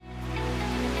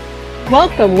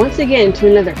Welcome once again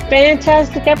to another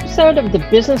fantastic episode of the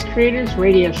Business Creators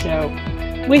Radio Show.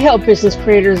 We help business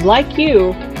creators like you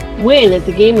win at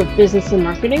the game of business and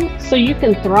marketing so you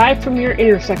can thrive from your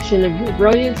intersection of your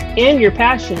brilliance and your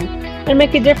passion and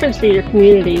make a difference for your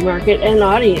community, market, and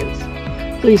audience.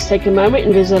 Please take a moment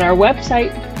and visit our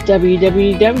website,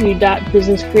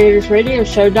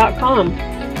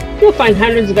 www.businesscreatorsradioshow.com. You'll find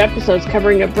hundreds of episodes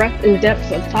covering a breadth and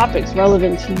depth of topics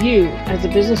relevant to you as a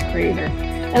business creator,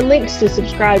 and links to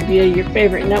subscribe via your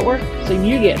favorite network so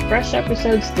you get fresh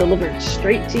episodes delivered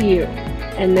straight to you.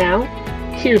 And now,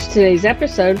 here's today's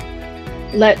episode.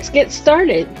 Let's get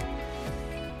started.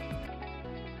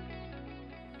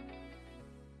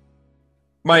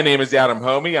 My name is Adam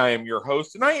Homey. I am your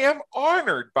host, and I am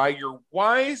honored by your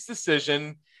wise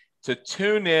decision to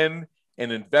tune in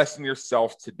and invest in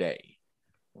yourself today.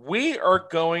 We are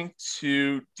going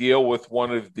to deal with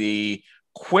one of the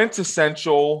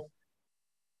quintessential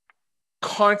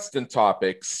constant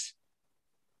topics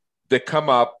that come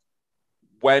up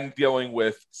when dealing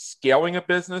with scaling a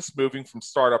business, moving from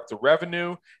startup to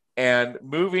revenue, and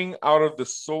moving out of the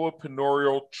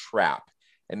solopreneurial trap,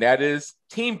 and that is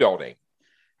team building.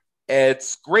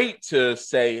 It's great to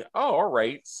say, oh, all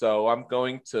right, so I'm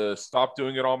going to stop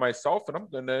doing it all myself and I'm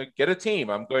going to get a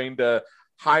team. I'm going to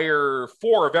hire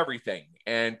 4 of everything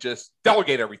and just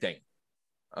delegate everything.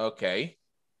 Okay,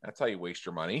 that's how you waste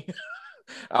your money.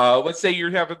 Let's say you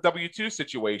have a W-2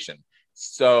 situation.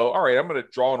 So, all right, I'm going to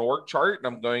draw an org chart and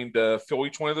I'm going to fill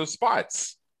each one of those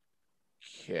spots.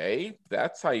 Okay,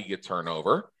 that's how you get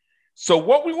turnover. So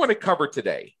what we want to cover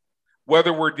today,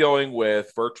 whether we're dealing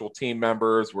with virtual team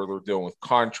members, whether we're dealing with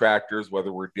contractors,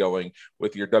 whether we're dealing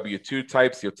with your W-2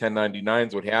 types, your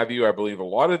 1099s, what have you, I believe a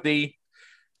lot of the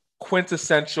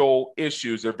quintessential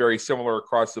issues are very similar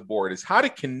across the board, is how to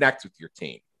connect with your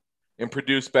team and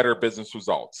produce better business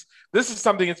results. This is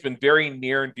something that's been very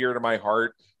near and dear to my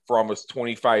heart for almost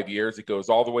 25 years. It goes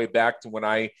all the way back to when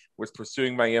I was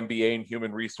pursuing my MBA in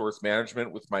human resource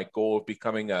management with my goal of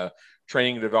becoming a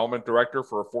training and development director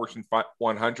for a Fortune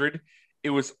 100. It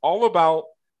was all about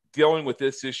dealing with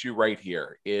this issue right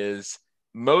here, is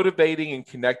motivating and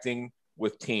connecting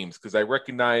with teams, because I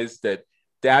recognize that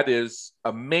that is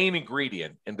a main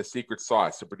ingredient in the secret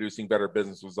sauce to producing better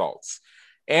business results.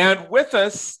 And with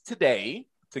us today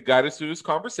to guide us through this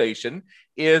conversation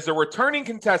is a returning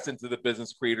contestant to the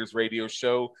Business Creators Radio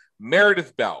Show,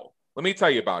 Meredith Bell. Let me tell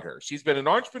you about her. She's been an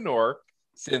entrepreneur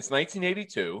since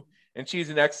 1982, and she's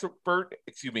an expert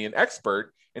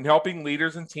in helping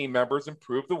leaders and team members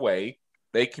improve the way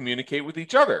they communicate with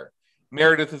each other.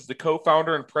 Meredith is the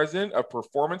co-founder and president of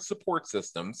Performance Support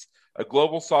Systems, a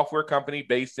global software company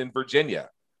based in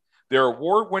Virginia. Their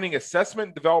award-winning assessment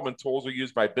and development tools are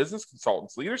used by business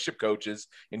consultants, leadership coaches,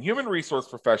 and human resource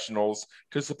professionals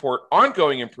to support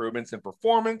ongoing improvements in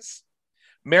performance.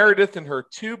 Meredith and her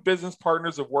 2 business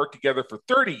partners have worked together for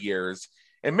 30 years,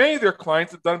 and many of their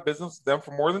clients have done business with them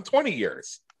for more than 20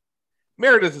 years.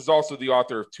 Meredith is also the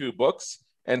author of 2 books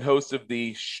and host of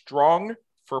the Strong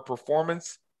for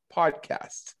Performance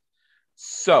podcast.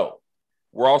 So,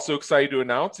 we're also excited to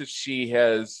announce that she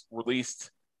has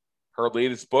released her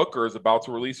latest book, or is about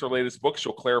to release her latest book.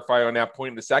 She'll clarify on that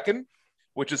point in a second,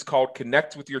 which is called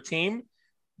Connect with Your Team,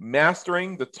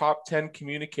 Mastering the Top 10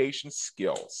 Communication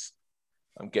Skills.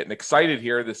 I'm getting excited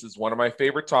here. This is one of my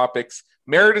favorite topics.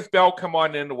 Meredith Bell, come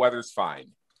on in. The weather's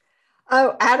fine.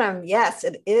 Oh, Adam, yes,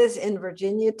 it is in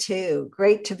Virginia too.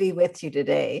 Great to be with you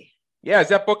today. Yeah, is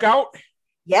that book out?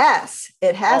 Yes,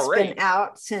 it has been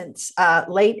out since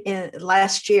late in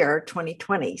last year,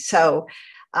 2020. So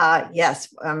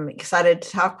yes, I'm excited to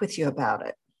talk with you about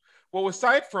it. Well,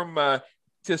 aside from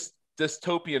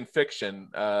dystopian fiction,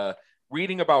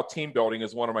 reading about team building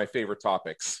is one of my favorite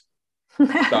topics.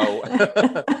 So,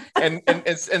 and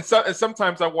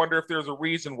sometimes I wonder if there's a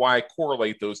reason why I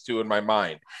correlate those two in my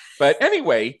mind. But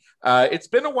anyway, it's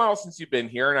been a while since you've been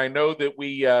here, and I know that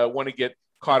we want to get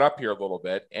caught up here a little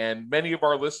bit. And many of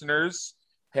our listeners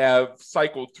have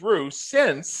cycled through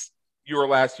since you were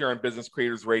last year on Business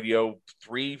Creators Radio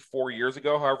 3-4 years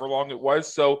ago, however long it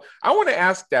was. So I want to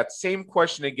ask that same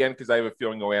question again, because I have a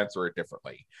feeling you'll answer it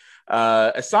differently.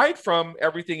 Aside from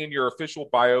everything in your official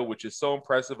bio, which is so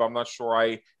impressive, I'm not sure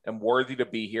I am worthy to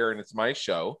be here, and it's my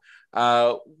show.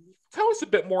 Tell us a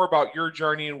bit more about your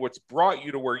journey and what's brought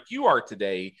you to where you are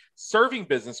today, serving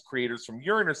business creators from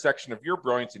your intersection of your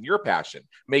brilliance and your passion,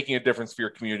 making a difference for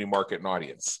your community, market, and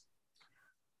audience.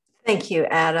 Thank you,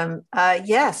 Adam.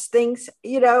 Yes, things,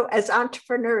 as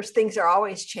entrepreneurs, things are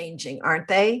always changing, aren't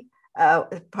they?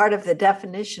 Part of the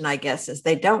definition, I guess, is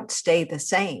they don't stay the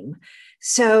same.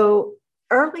 So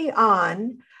early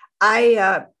on,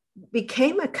 I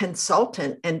became a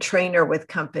consultant and trainer with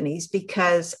companies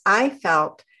because I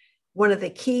felt one of the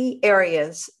key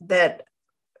areas that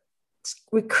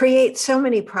we create so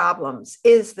many problems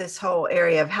is this whole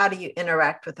area of how do you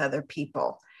interact with other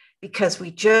people, because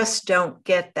we just don't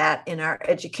get that in our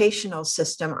educational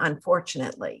system,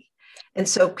 unfortunately. And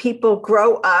so people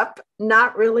grow up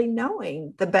not really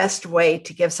knowing the best way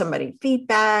to give somebody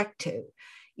feedback, to,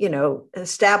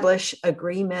 establish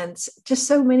agreements, just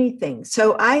so many things.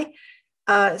 So I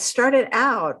started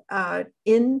out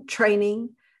in training,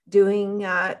 doing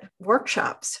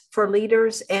workshops for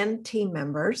leaders and team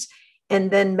members,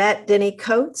 and then met Denny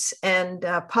Coates and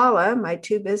Paula, my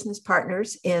two business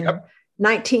partners, in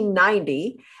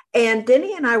 1990. And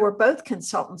Denny and I were both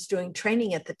consultants doing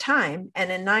training at the time.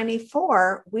 And in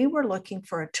 94, we were looking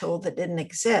for a tool that didn't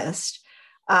exist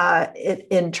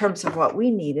in terms of what we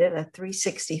needed, a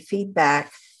 360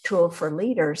 feedback tool for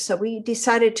leaders. So we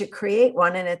decided to create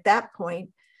one. And at that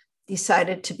point,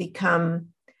 decided to become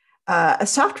a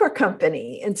software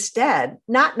company instead,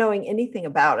 not knowing anything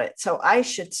about it. So I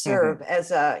should serve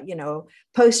as a,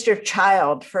 poster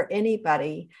child for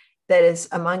anybody that is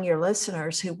among your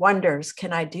listeners who wonders,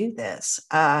 can I do this?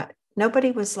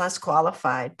 Nobody was less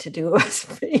qualified to do,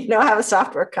 have a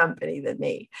software company than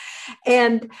me.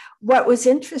 And what was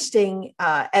interesting,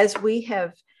 as we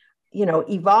have,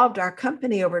 evolved our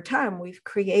company over time, we've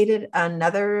created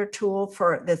another tool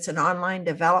that's an online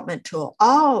development tool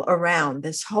all around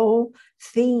this whole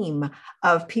theme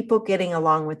of people getting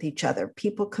along with each other,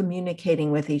 people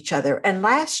communicating with each other. And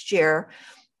last year,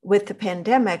 with the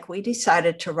pandemic, we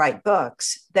decided to write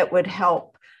books that would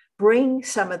help bring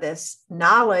some of this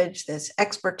knowledge, this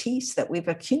expertise that we've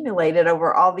accumulated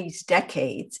over all these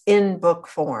decades in book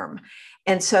form.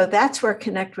 And so that's where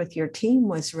Connect with Your Team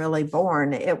was really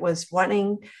born. It was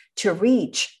wanting to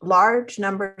reach large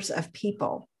numbers of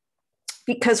people,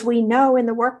 because we know in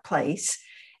the workplace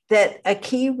that a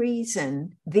key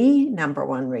reason, the number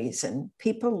one reason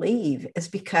people leave, is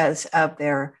because of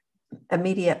their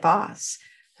immediate boss,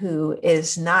 who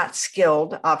is not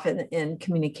skilled often in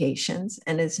communications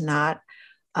and is not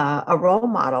a role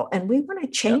model. And we want to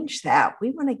change that. We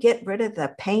want to get rid of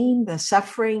the pain, the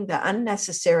suffering, the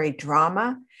unnecessary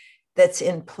drama that's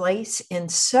in place in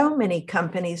so many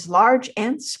companies, large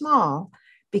and small,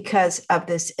 because of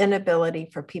this inability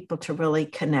for people to really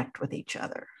connect with each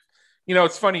other.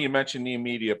 It's funny you mentioned the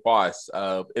immediate boss.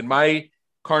 In my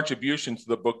contribution to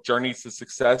the book Journeys to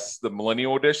Success, the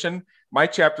Millennial Edition, my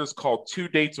chapter is called 2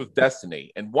 Dates with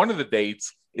Destiny. And one of the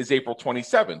dates is April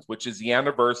 27th, which is the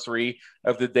anniversary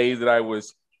of the day that I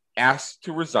was asked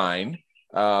to resign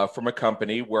from a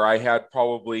company where I had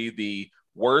probably the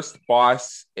worst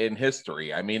boss in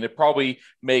history. I mean, it probably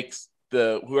makes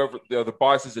the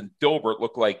bosses in Dilbert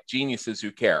look like geniuses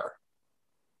who care.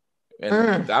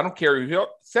 And I don't care who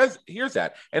hears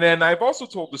that. And then I've also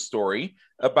told the story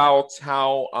about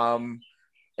how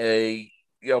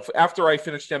after I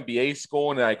finished MBA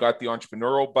school and I got the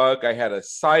entrepreneurial bug, I had a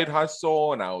side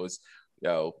hustle and I was,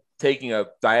 taking a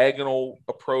diagonal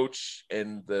approach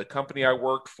in the company I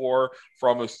worked for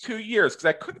almost 2 years because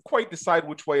I couldn't quite decide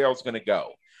which way I was going to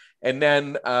go. And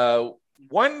then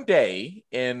one day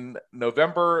in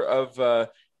November of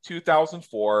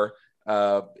 2004,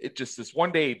 this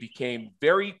one day became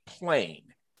very plain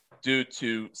due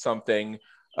to something,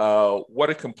 what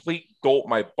a complete dolt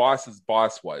my boss's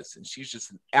boss was. And she's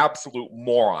just an absolute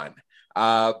moron.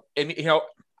 And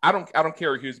I don't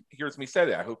care who hears me say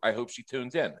that. I hope she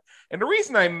tunes in. And the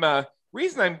reason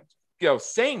I'm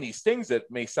saying these things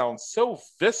that may sound so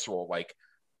visceral, like,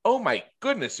 oh my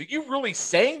goodness, are you really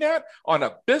saying that on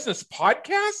a business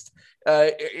podcast?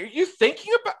 Are you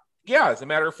thinking about? Yeah, as a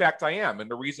matter of fact, I am.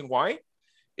 And the reason why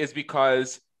is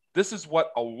because this is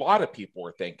what a lot of people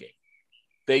are thinking.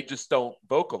 They just don't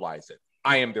vocalize it.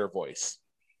 I am their voice.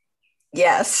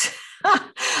 Yes.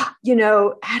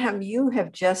 Adam, you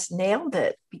have just nailed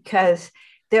it, because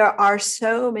there are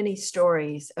so many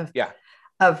stories of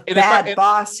bad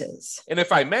bosses. And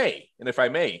if I may,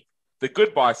 the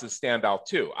good bosses stand out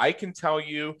too. I can tell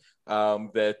you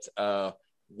that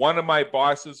one of my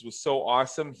bosses was so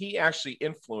awesome. He actually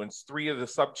influenced 3 of the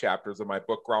subchapters of my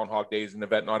book, Groundhog Days, an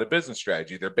Event, Not a Business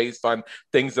Strategy. They're based on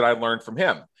things that I learned from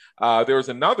him. There was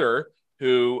another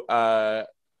who, and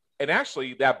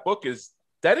actually that book is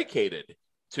dedicated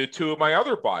to 2 of my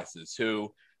other bosses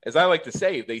who, as I like to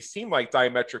say, they seem like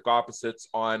diametric opposites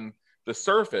on the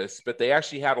surface, but they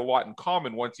actually had a lot in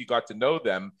common once you got to know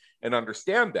them and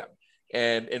understand them.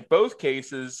 And in both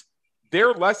cases,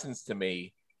 their lessons to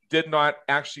me did not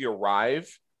actually arrive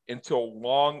until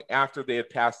long after they had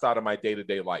passed out of my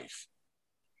day-to-day life.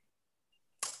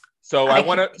 So I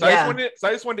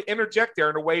just wanted to interject there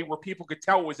in a way where people could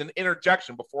tell it was an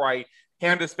interjection before I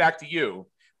hand this back to you,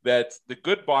 that the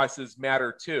good bosses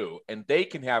matter too, and they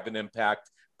can have an impact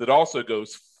that also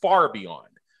goes far beyond.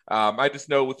 I just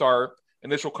know with our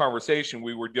initial conversation,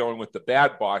 we were dealing with the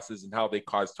bad bosses and how they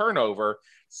cause turnover.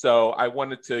 So I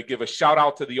wanted to give a shout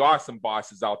out to the awesome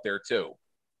bosses out there too.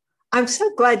 I'm so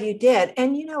glad you did.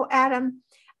 And, Adam,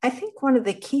 I think one of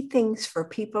the key things for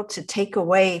people to take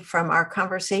away from our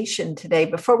conversation today,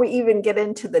 before we even get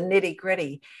into the nitty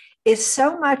gritty, is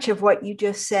so much of what you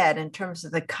just said in terms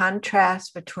of the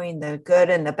contrast between the good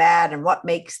and the bad and what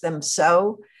makes them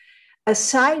so.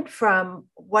 Aside from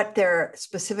what their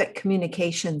specific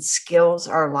communication skills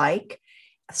are like,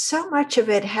 so much of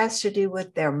it has to do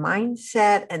with their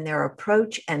mindset and their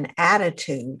approach and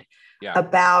attitude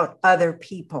about other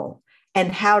people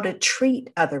and how to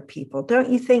treat other people. Don't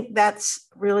you think that's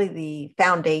really the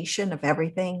foundation of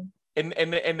everything? In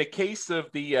the case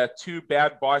of the two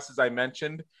bad bosses I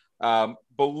mentioned,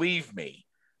 believe me,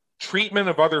 treatment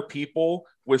of other people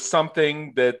was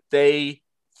something that they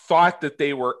thought that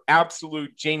they were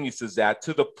absolute geniuses at,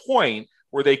 to the point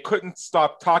where they couldn't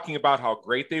stop talking about how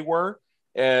great they were,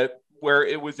 where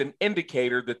it was an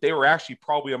indicator that they were actually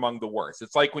probably among the worst.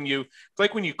 It's like when you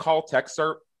call tech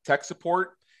support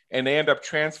and they end up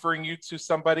transferring you to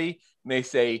somebody and they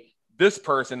say, this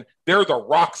person, they're the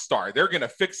rock star. They're going to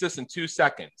fix this in 2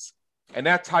 seconds. And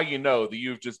that's how you know that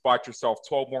you've just bought yourself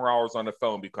 12 more hours on the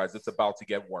phone, because it's about to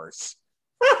get worse.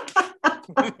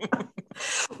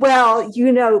 Well,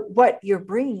 what you're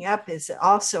bringing up is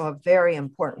also a very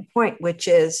important point, which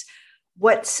is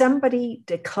what somebody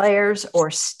declares or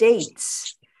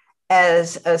states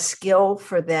as a skill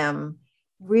for them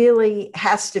really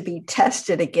has to be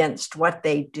tested against what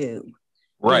they do,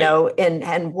 right?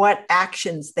 And what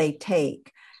actions they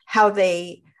take, how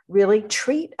they really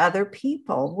treat other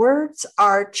people. Words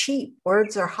are cheap.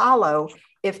 Words are hollow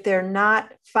if they're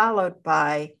not followed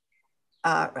by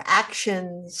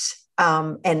actions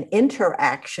and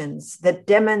interactions that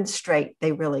demonstrate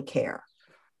they really care.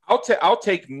 I'll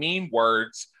take mean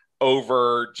words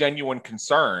over genuine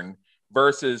concern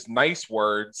versus nice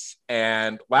words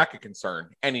and lack of concern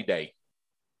any day.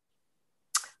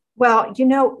 Well,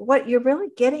 what you're really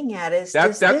getting at is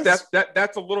that's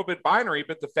a little bit binary,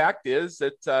 but the fact is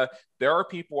that there are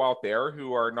people out there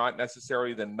who are not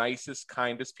necessarily the nicest,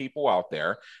 kindest people out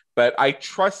there, but I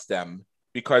trust them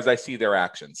because I see their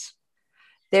actions.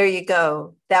 There you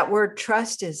go. That word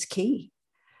trust is key.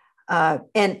 And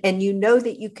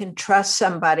that you can trust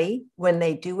somebody when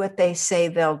they do what they say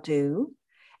they'll do.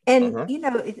 And,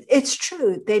 it's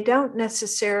true. They don't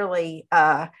necessarily,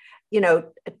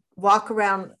 walk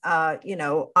around,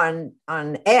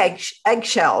 on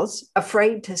eggshells,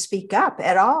 afraid to speak up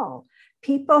at all.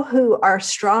 People who are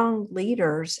strong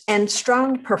leaders and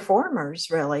strong performers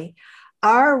really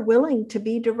are willing to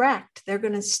be direct. They're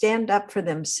going to stand up for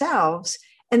themselves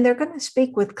and they're going to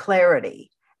speak with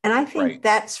clarity. And I think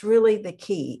that's really the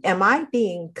key. Am I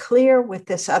being clear with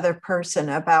this other person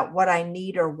about what I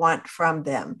need or want from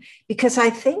them? Because I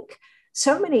think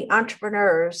so many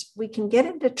entrepreneurs, we can get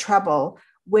into trouble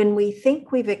when we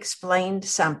think we've explained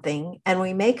something and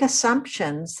we make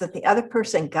assumptions that the other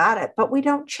person got it, but we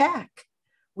don't check.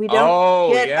 We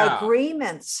don't get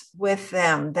agreements with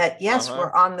them that, yes,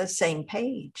 we're on the same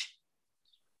page.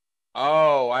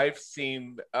 I've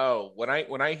seen, when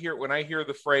I hear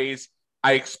the phrase,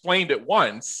 I explained it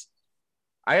once,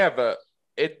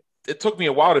 it took me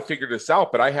a while to figure this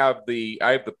out, but I have the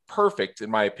perfect, in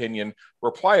my opinion,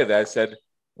 reply to that. I said,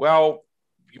 well,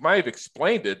 you might have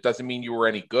explained it, doesn't mean you were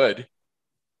any good.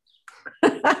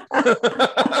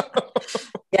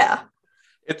 Yeah.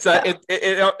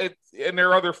 And there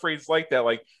are other phrases like that,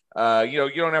 like,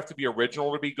 you don't have to be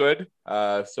original to be good.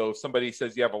 So if somebody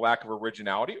says you have a lack of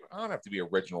originality, I don't have to be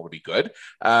original to be good.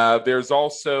 There's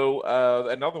also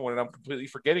another one that I'm completely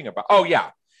forgetting about. Oh,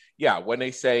 yeah. When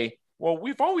they say, well,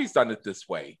 we've always done it this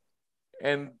way.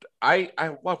 And I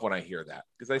love when I hear that,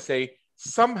 because I say,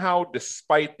 somehow,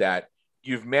 despite that,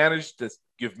 you've managed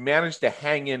to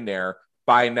hang in there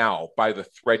by the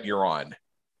thread you're on.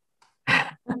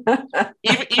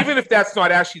 even if that's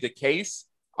not actually the case,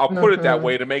 I'll put it that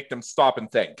way to make them stop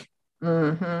and think.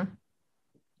 Mm-hmm.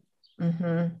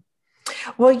 Mm-hmm.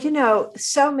 Well,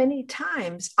 so many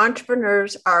times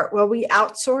entrepreneurs we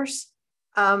outsource,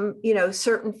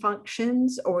 certain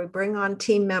functions, or we bring on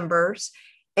team members,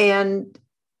 and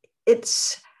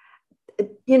it's,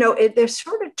 there's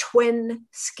sort of twin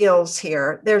skills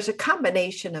here. There's a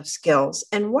combination of skills.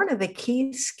 And one of the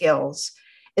key skills,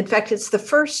 in fact, it's the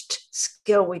first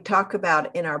skill we talk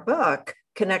about in our book,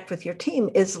 Connect with Your Team,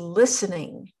 is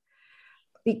listening.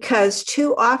 because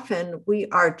too often we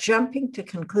are jumping to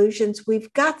conclusions.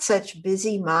 We've got such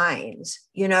busy minds,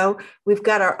 we've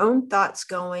got our own thoughts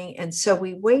going. And so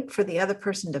we wait for the other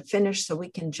person to finish so we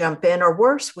can jump in, or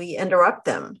worse, we interrupt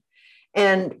them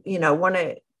and, want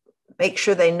to make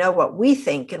sure they know what we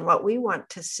think and what we want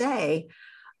to say.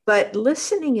 But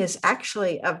listening is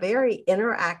actually a very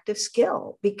interactive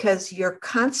skill, because you're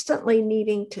constantly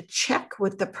needing to check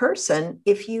with the person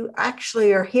if you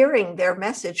actually are hearing their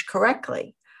message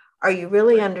correctly. Are you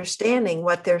really understanding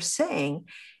what they're saying?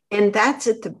 And that's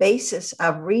at the basis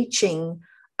of reaching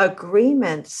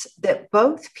agreements that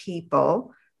both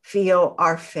people feel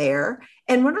are fair.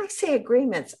 And when I say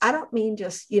agreements, I don't mean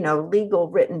just, legal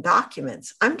written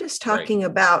documents. I'm just talking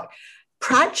about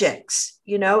projects,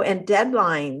 and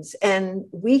deadlines and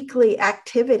weekly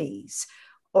activities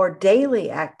or daily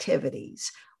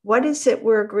activities. What is it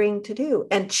we're agreeing to do?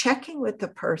 And checking with the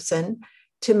person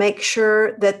to make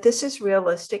sure that this is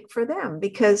realistic for them.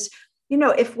 Because,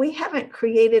 if we haven't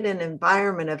created an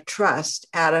environment of trust,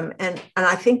 Adam, and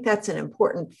I think that's an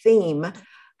important theme,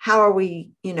 how are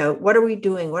we, what are we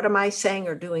doing? What am I saying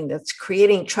or doing that's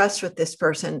creating trust with this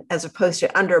person as opposed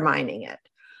to undermining it?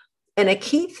 And a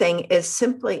key thing is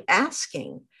simply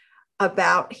asking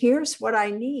about, here's what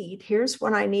I need, here's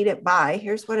when I need it by,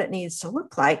 here's what it needs to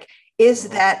look like. Is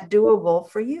that doable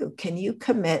for you? Can you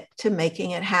commit to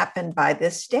making it happen by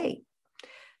this date?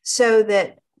 So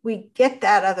that we get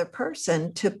that other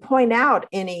person to point out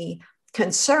any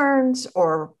concerns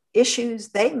or issues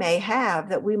they may have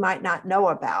that we might not know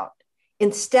about,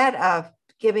 instead of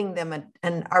giving them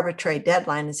an arbitrary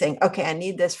deadline and saying, okay, I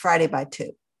need this Friday by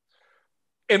 2.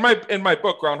 In my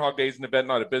book, Groundhog Day is an Event,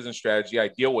 Not a Business Strategy, I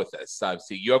deal with this.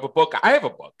 See, you have a book, I have a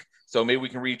book, so maybe we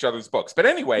can read each other's books. But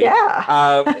anyway,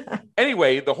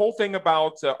 the whole thing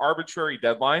about arbitrary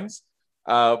deadlines,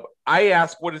 I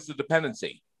ask, what is the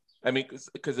dependency? I mean,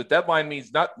 because a deadline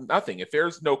means nothing. If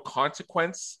there's no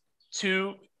consequence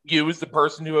to you as the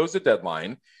person who owes a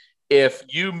deadline, if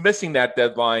you missing that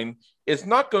deadline is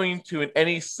not going to, in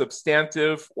any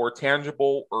substantive or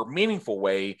tangible or meaningful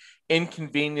way,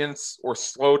 inconvenience or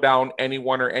slow down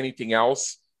anyone or anything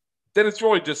else, then it's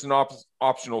really just an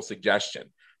optional suggestion.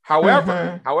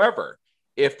 However,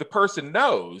 if the person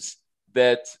knows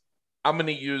that, I'm going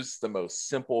to use the most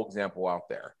simple example out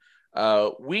there.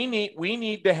 We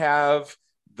need to have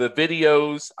the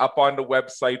videos up on the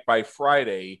website by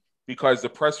Friday because the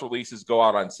press releases go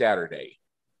out on Saturday.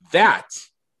 That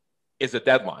is a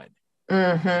deadline.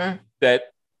 That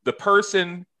the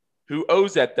person who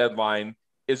owes that deadline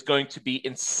is going to be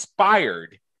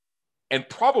inspired and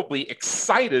probably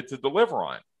excited to deliver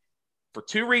on, for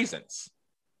 2 reasons.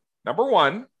 Number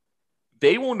one,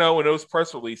 they will know when those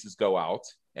press releases go out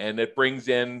and it brings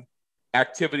in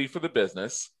activity for the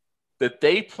business, that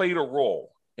they played a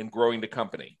role in growing the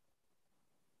company.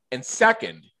 And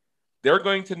second, they're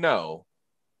going to know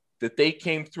that they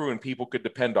came through and people could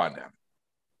depend on them,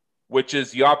 which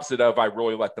is the opposite of I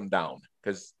really let them down.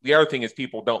 Because the other thing is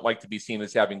people don't like to be seen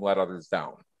as having let others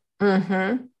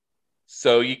down.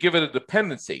 So you give it a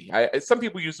dependency. Some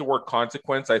people use the word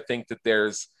consequence. I think that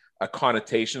there's a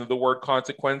connotation of the word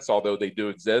consequence, although they do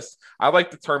exist. I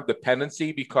like the term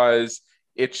dependency because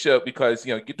you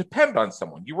depend on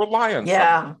someone, you rely on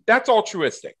someone. That's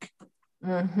altruistic.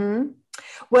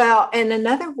 Well, and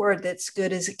another word that's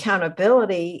good is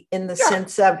accountability, in the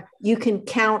sense of you can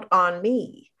count on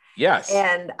me. Yes.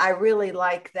 And I really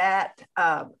like that.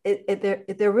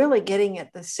 They're really getting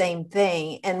at the same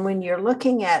thing. And when you're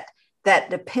looking at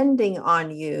that depending on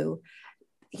you,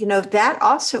 that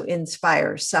also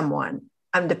inspires someone.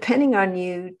 I'm depending on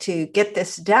you to get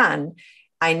this done.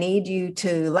 I need you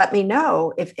to let me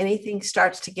know if anything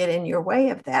starts to get in your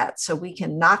way of that, so we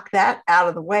can knock that out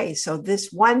of the way. So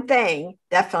this one thing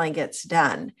definitely gets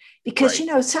done. Because,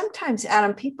 sometimes,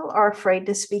 Adam, people are afraid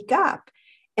to speak up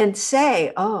and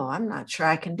say, oh, I'm not sure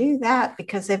I can do that,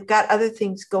 because they've got other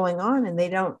things going on and they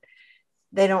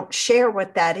don't share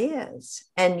what that is.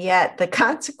 And yet the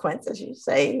consequence, as you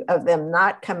say, of them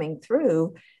not coming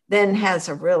through then has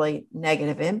a really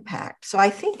negative impact. So I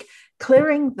think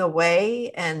clearing the way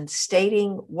and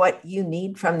stating what you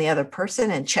need from the other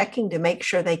person and checking to make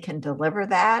sure they can deliver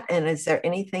that. And is there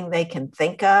anything they can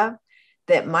think of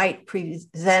that might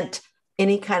present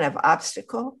any kind of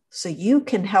obstacle? So you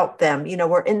can help them.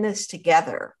 We're in this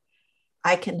together.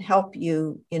 I can help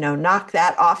you, knock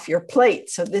that off your plate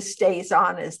so this stays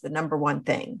on as the number one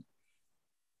thing.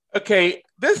 Okay,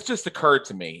 this just occurred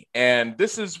to me, and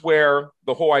this is where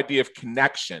the whole idea of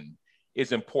connection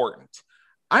is important.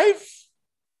 I've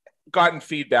gotten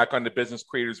feedback on the Business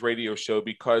Creators Radio Show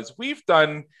because we've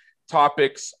done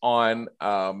topics on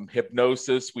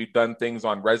hypnosis. We've done things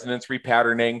on resonance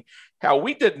repatterning. Hell,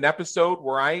 we did an episode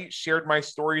where I shared my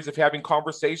stories of having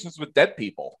conversations with dead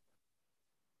people.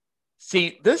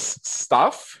 See, this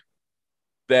stuff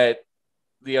that,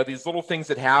 these little things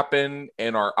that happen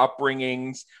in our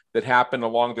upbringings, that happen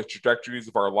along the trajectories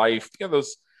of our life,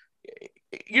 those,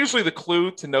 usually the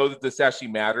clue to know that this actually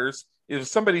matters is if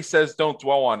somebody says, don't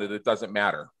dwell on it, it doesn't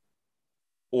matter.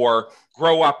 Or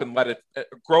grow up and let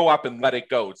it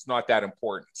go. It's not that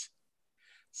important.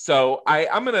 So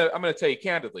I'm gonna tell you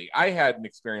candidly, I had an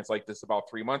experience like this about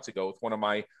 3 months ago with one of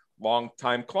my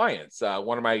longtime clients,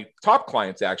 one of my top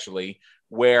clients actually,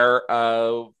 where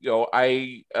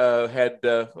I had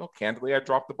candidly, I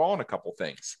dropped the ball on a couple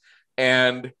things,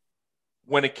 and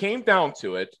when it came down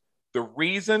to it, the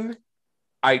reason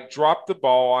I dropped the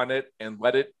ball on it and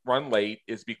let it run late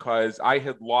is because I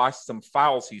had lost some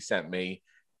files he sent me,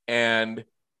 and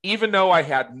even though I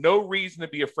had no reason to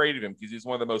be afraid of him because he's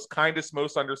one of the most kindest,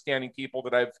 most understanding people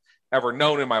that I've ever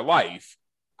known in my life,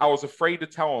 I was afraid to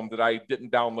tell him that I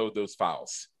didn't download those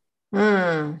files.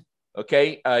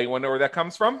 Okay. You want to know where that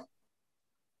comes from?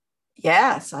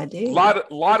 Yes, I do. A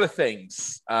lot of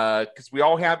things, because we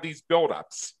all have these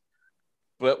buildups.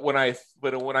 But when I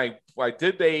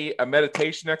did a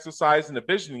meditation exercise and a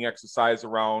visioning exercise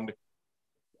around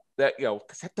that,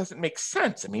 because that doesn't make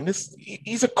sense. I mean,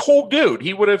 he's a cool dude.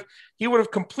 He would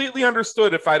have completely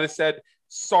understood if I'd have said,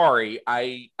 sorry,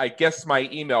 I guess my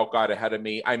email got ahead of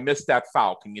me. I missed that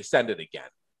file. Can you send it again?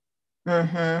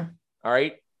 Mm-hmm. All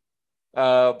right.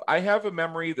 I have a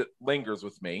memory that lingers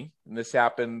with me, and this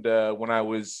happened when I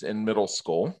was in middle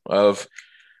school, of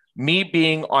me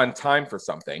being on time for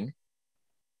something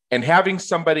and having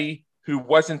somebody who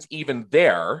wasn't even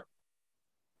there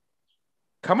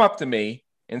come up to me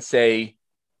and say,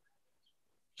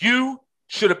 you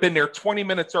should have been there 20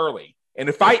 minutes early. And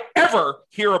if I ever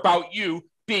hear about you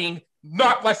being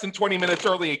not less than 20 minutes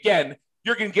early again,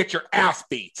 you're going to get your ass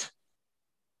beat.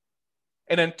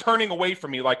 And then turning away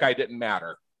from me like I didn't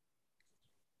matter.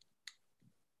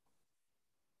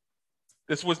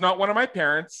 This was not one of my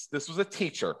parents. This was a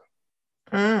teacher.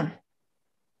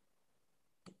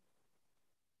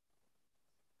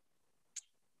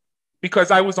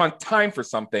 Because I was on time for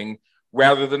something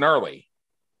rather than early.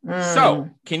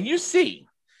 So can you see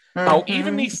how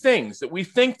even these things that we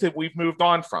think that we've moved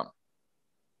on from,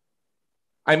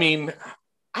 I mean,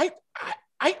 I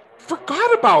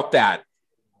forgot about that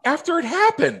after it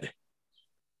happened,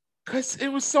 because it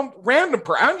was some random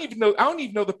I don't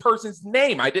even know the person's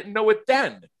name. I didn't know it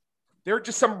then. They were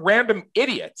just some random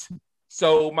idiot.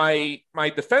 So my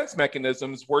defense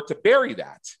mechanisms were to bury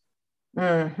that.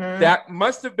 That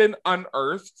must have been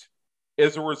unearthed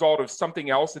as a result of something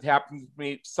else that happened to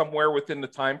me somewhere within the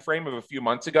time frame of a few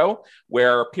months ago,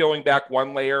 where peeling back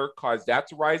one layer caused that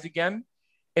to rise again.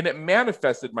 And it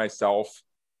manifested myself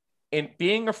in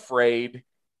being afraid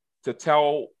to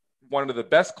tell one of the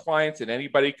best clients that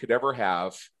anybody could ever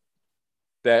have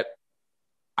that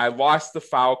I lost the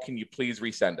file. Can you please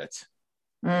resend it?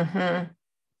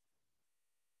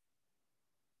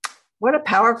 What a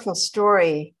powerful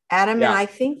story, Adam. Yeah. And I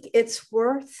think it's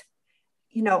worth,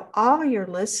 all your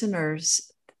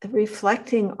listeners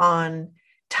reflecting on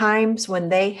times when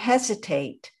they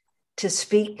hesitate to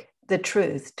speak the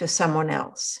truth to someone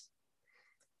else,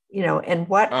 and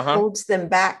what holds them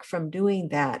back from doing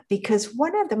that. Because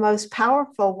one of the most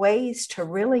powerful ways to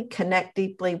really connect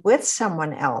deeply with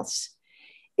someone else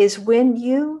is when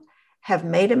you have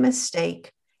made a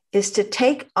mistake, is to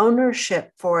take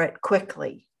ownership for it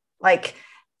quickly. Like,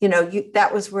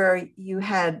 that was where you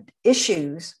had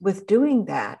issues with doing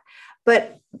that.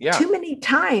 But too many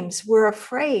times we're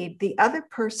afraid the other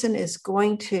person is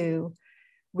going to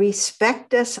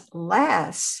respect us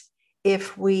less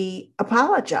if we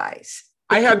apologize.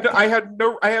 I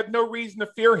had no reason to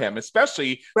fear him,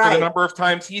 especially for the number of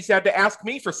times he's had to ask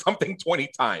me for something 20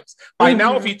 times. By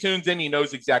now, if he tunes in, he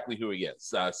knows exactly who he is.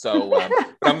 But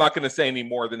I'm not going to say any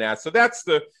more than that. So that's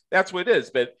what it is.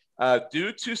 But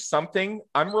due to something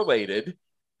unrelated,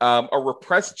 a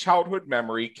repressed childhood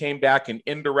memory came back and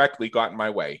indirectly got in my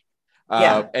way.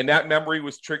 And that memory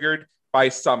was triggered by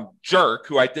some jerk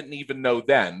who I didn't even know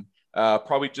then,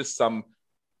 probably just some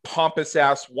pompous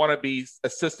ass wannabe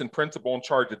assistant principal in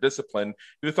charge of discipline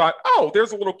who thought, oh,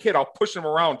 there's a little kid, I'll push him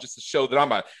around just to show that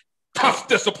I'm a tough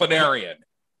disciplinarian.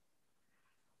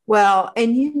 Well,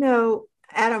 and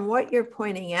Adam, what you're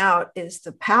pointing out is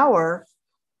the power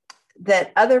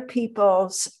that other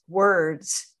people's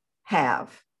words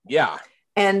have. Yeah.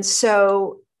 And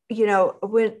so,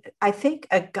 when I think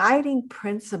a guiding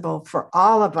principle for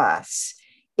all of us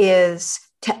is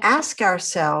to ask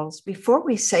ourselves before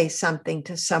we say something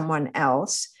to someone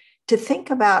else, to think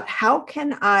about how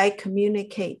can I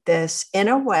communicate this in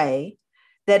a way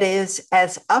that is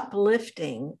as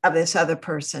uplifting of this other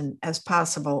person as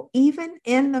possible, even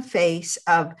in the face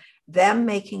of them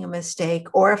making a mistake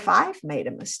or if I've made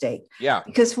a mistake. Yeah.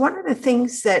 Because one of the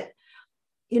things that,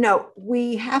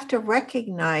 we have to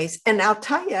recognize, and I'll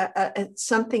tell you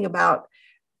something about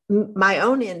my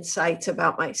own insights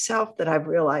about myself that I've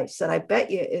realized that I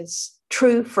bet you is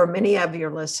true for many of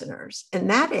your listeners. And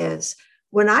that is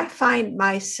when I find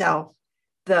myself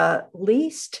the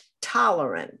least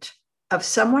tolerant of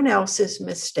someone else's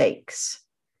mistakes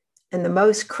and the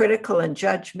most critical and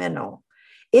judgmental,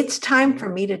 it's time for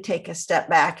me to take a step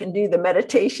back and do the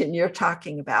meditation you're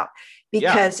talking about,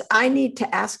 because I need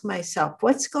to ask myself,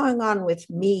 what's going on with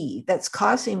me that's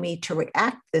causing me to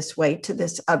react this way to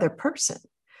this other person?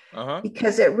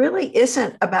 Because it really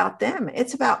isn't about them.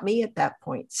 It's about me at that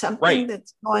point. Something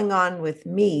that's going on with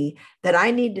me that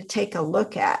I need to take a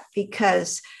look at,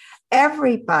 because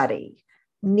everybody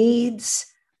needs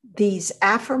these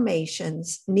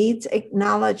affirmations, needs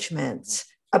acknowledgments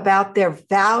about their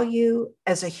value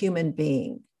as a human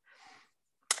being.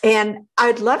 And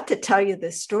I'd love to tell you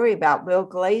this story about Bill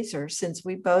Glazer, since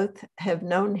we both have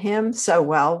known him so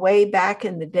well, way back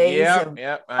in the days of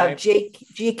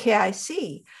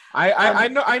GKIC.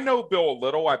 I know Bill a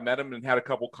little. I've met him and had a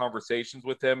couple conversations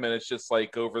with him, and it's just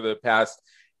like over the past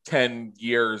 10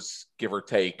 years, give or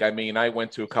take. I mean, I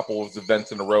went to a couple of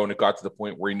events in a row and it got to the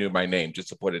point where he knew my name, just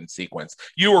to put it in sequence.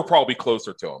 You were probably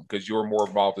closer to him because you were more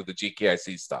involved with the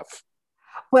GKIC stuff.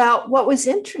 Well, what was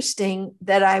interesting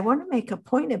that I want to make a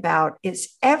point about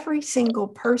is every single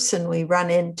person we run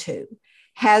into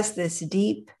has this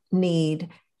deep need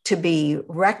to be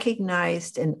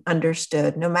recognized and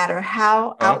understood, no matter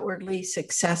how outwardly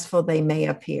successful they may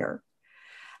appear.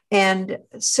 And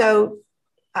so,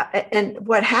 and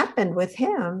what happened with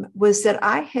him was that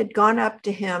I had gone up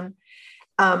to him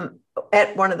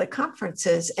at one of the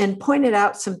conferences and pointed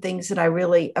out some things that I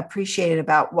really appreciated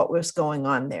about what was going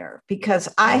on there, because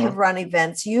I have run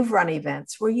events, you've run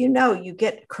events where, you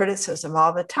get criticism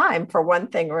all the time for one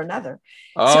thing or another.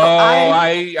 Oh, so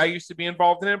I used to be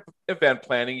involved in event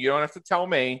planning. You don't have to tell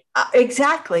me.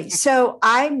 Exactly. So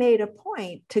I made a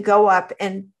point to go up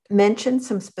and mention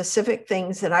some specific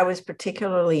things that I was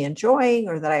particularly enjoying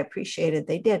or that I appreciated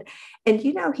they did. And,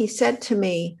 he said to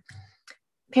me,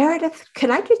 Meredith,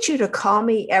 can I get you to call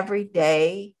me every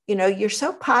day? You're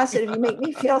so positive. You make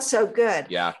me feel so good.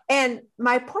 Yeah. And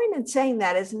my point in saying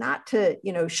that is not to,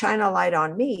 shine a light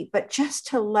on me, but just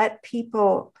to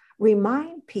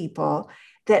remind people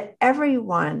that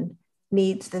everyone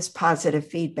needs this positive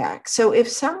feedback. So if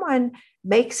someone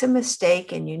makes a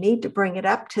mistake and you need to bring it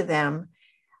up to them,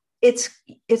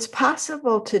 it's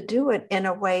possible to do it in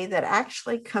a way that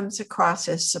actually comes across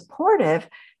as supportive,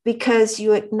 because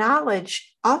you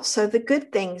acknowledge also the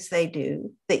good things they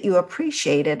do, that you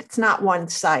appreciate it. It's not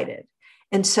one-sided.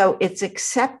 And so it's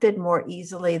accepted more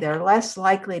easily. They're less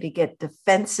likely to get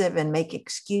defensive and make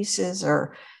excuses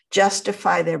or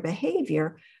justify their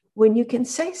behavior when you can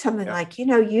say something like,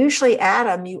 usually,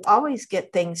 Adam, you always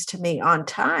get things to me on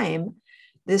time.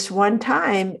 This one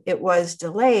time it was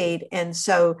delayed. And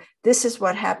so this is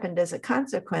what happened as a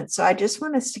consequence. So I just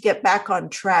want us to get back on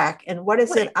track. And what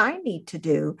is it I need to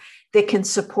do that can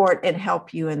support and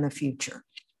help you in the future?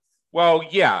 Well,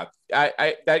 yeah,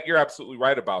 that you're absolutely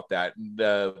right about that. And,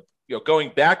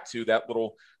 going back to that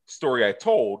little story I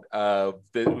told, that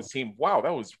it would seem, wow,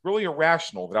 that was really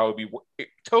irrational, that I would be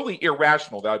totally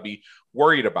irrational, that I would be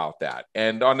worried about that.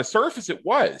 And on the surface, it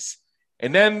was.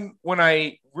 And then when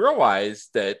I realized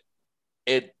that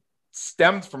it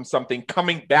stemmed from something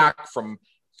coming back from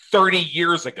 30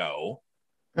 years ago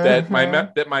that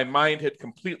my mind had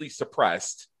completely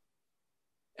suppressed,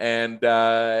 and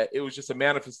it was just a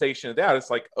manifestation of that.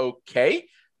 It's like, okay,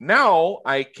 now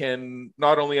I can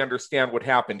not only understand what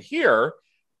happened here,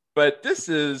 but this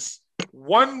is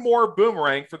one more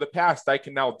boomerang for the past I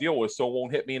can now deal with, so it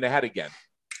won't hit me in the head again.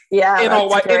 Yeah, in all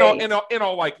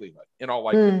likelihood,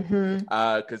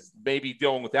 because maybe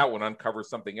dealing with that one uncovers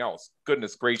something else.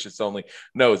 Goodness gracious, only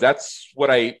knows. That's what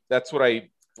I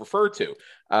refer to.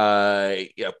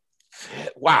 Yeah.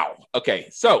 Wow. Okay.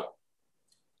 So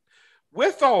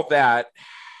with all that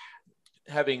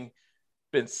having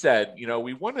been said,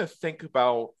 we want to think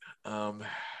about,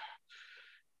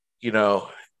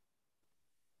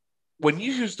 when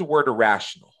you use the word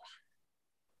irrational.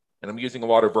 And I'm using a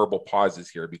lot of verbal pauses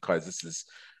here because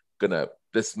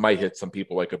this might hit some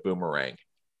people like a boomerang.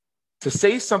 To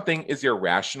say something is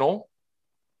irrational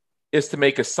is to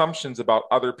make assumptions about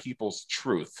other people's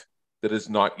truth that is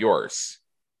not yours.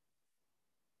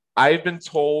 I've been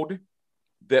told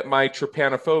that my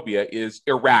trypanophobia is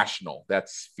irrational.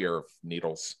 That's fear of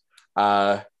needles.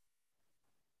 And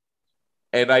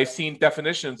I've seen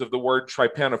definitions of the word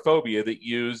trypanophobia that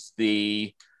use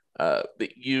the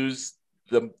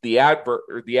adverb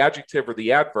or the adjective or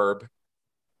the adverb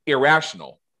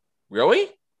irrational. Really?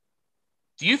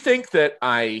 Do you think that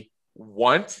I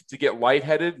want to get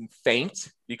lightheaded and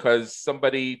faint because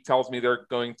somebody tells me they're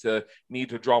going to need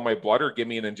to draw my blood or give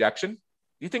me an injection?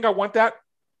 Do you think I want that?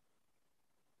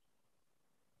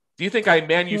 Do you think I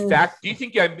manufacture? Do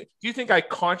you think I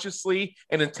consciously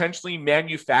and intentionally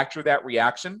manufacture that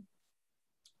reaction?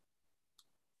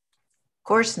 Of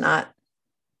course not.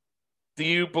 Do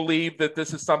you believe that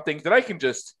this is something that I can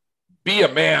just be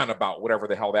a man about, whatever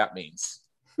the hell that means?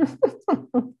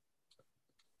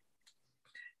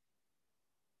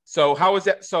 So how is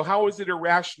that? So how is it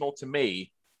irrational to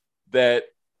me that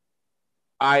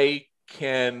I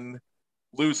can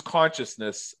lose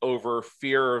consciousness over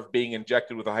fear of being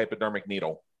injected with a hypodermic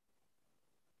needle?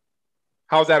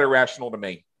 How's that irrational to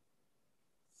me?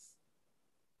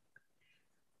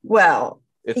 Well,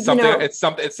 it's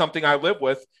something I live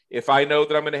with. If I know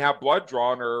that I'm going to have blood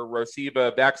drawn or receive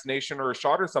a vaccination or a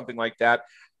shot or something like that,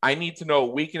 I need to know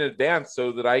a week in advance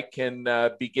so that I can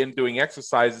begin doing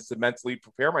exercises to mentally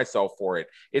prepare myself for it.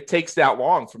 It takes that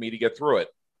long for me to get through it.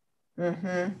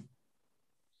 Mm-hmm.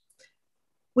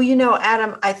 Well,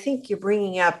 Adam, I think you're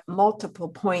bringing up multiple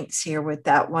points here with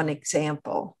that one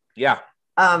example. Yeah.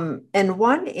 And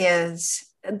one is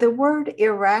the word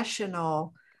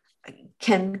irrational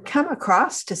can come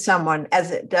across to someone, as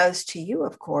it does to you,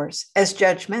 of course, as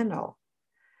judgmental.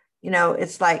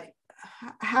 It's like,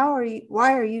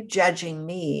 why are you judging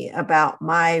me about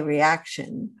my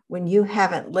reaction when you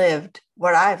haven't lived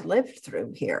what I've lived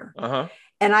through here? Uh-huh.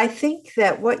 And I think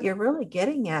that what you're really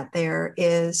getting at there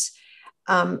is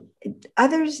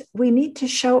we need to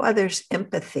show others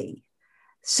empathy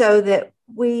so that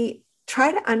we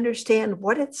try to understand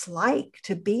what it's like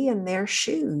to be in their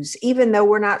shoes, even though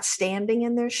we're not standing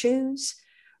in their shoes,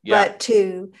 but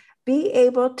to be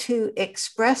able to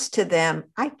express to them,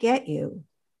 I get you.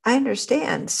 I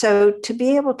understand. So to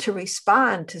be able to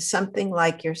respond to something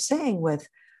like you're saying with,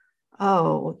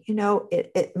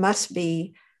 it must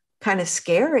be kind of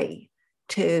scary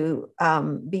to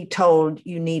be told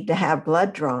you need to have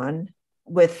blood drawn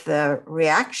with the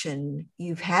reaction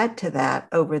you've had to that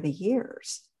over the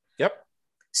years. Yep.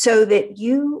 So that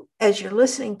you, as you're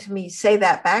listening to me say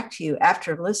that back to you,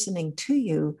 after listening to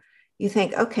you, you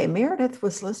think, okay, Meredith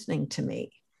was listening to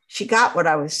me. She got what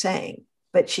I was saying,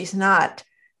 but she's not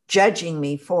judging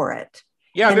me for it.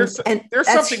 Yeah, there's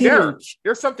something huge. there.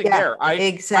 There's something there.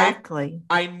 Exactly.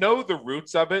 I know the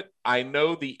roots of it. I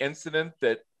know the incident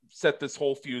that set this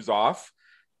whole fuse off,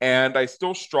 and I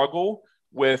still struggle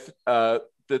with that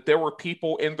there were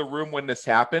people in the room when this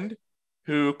happened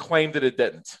who claimed that it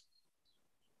didn't.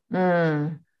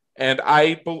 And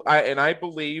I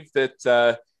believe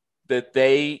that that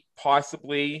they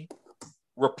possibly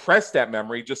repressed that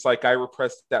memory, just like I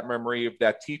repressed that memory of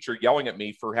that teacher yelling at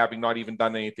me for having not even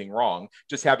done anything wrong,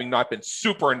 just having not been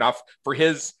super enough for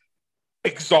his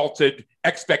exalted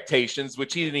expectations,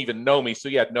 which he didn't even know me, so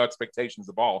he had no expectations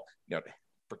of all.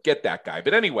 Forget that guy.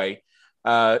 But anyway,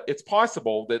 it's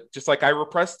possible that just like I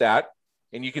repressed that,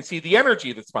 and you can see the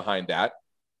energy that's behind that,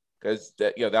 because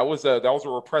that was a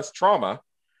repressed trauma.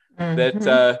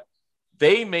 That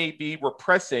they may be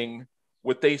repressing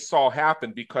what they saw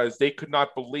happen because they could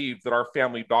not believe that our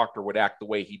family doctor would act the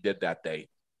way he did that day.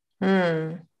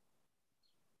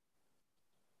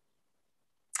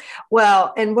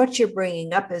 Well, and what you're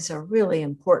bringing up is a really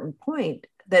important point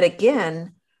that,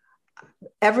 again,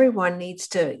 everyone needs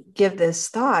to give this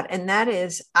thought, and that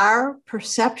is our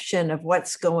perception of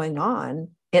what's going on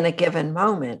in a given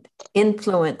moment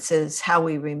influences how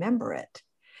we remember it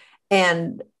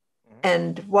and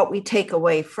what we take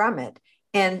away from it.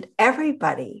 And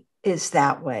everybody is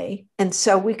that way. And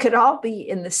so we could all be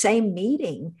in the same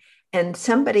meeting and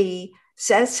somebody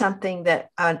says something that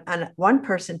one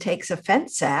person takes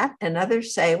offense at, and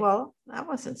others say, well, that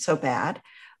wasn't so bad.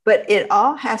 But it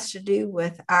all has to do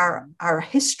with our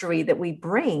history that we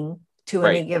bring to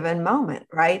any given moment,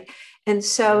 right? And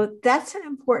so that's an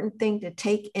important thing to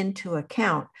take into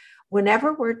account.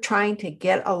 Whenever we're trying to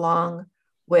get along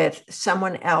with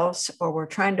someone else or we're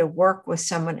trying to work with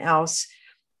someone else,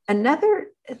 another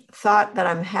thought that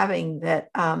I'm having that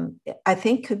I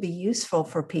think could be useful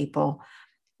for people,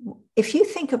 if you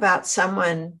think about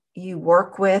someone you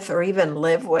work with or even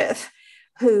live with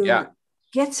who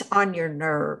gets on your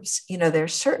nerves,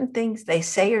 there's certain things they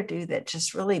say or do that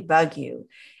just really bug you.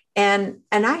 And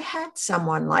I had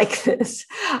someone like this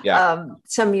Yeah.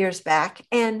 some years back.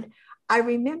 And I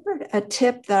remembered a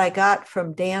tip that I got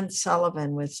from Dan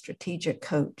Sullivan with Strategic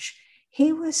Coach.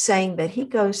 He was saying that he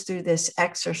goes through this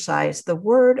exercise. The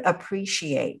word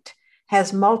appreciate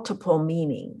has multiple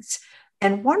meanings.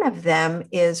 And one of them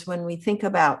is when we think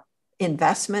about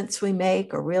investments we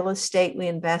make or real estate we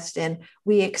invest in,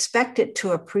 we expect it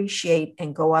to appreciate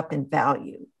and go up in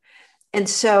value. And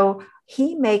so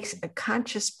he makes a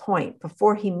conscious point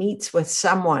before he meets with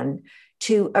someone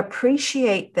to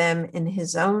appreciate them in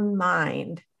his own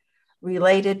mind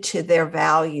related to their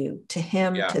value to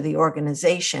him, Yeah. to the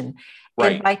organization.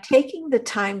 Right. And by taking the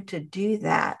time to do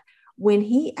that, when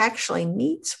he actually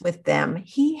meets with them,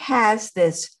 he has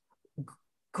this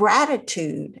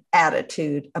gratitude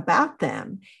attitude about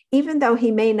them, even though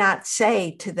he may not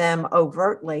say to them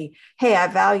overtly, hey, I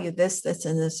value this, this,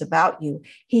 and this about you.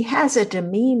 He has a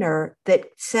demeanor that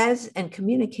says and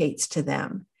communicates to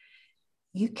them,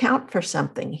 you count for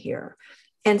something here.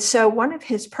 And so one of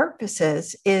his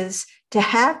purposes is to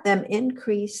have them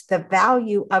increase the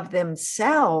value of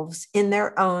themselves in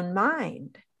their own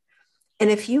mind. And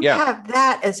if you have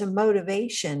that as a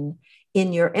motivation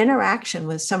in your interaction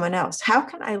with someone else, how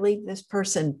can I leave this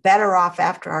person better off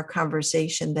after our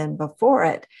conversation than before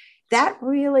it? That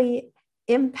really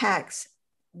impacts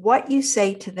what you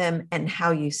say to them and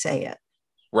how you say it.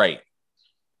 Right.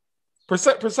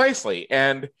 Precisely.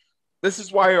 And this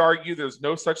is why I argue there's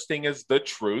no such thing as the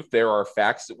truth. There are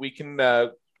facts that we can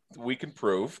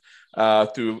prove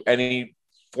through any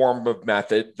form of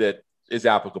method that is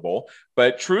applicable.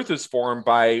 But truth is formed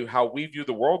by how we view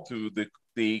the world through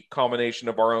the culmination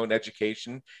of our own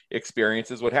education,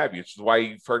 experiences, what have you. Which is why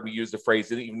you've heard me use the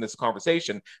phrase in even this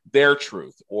conversation, their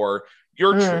truth or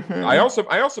your truth. I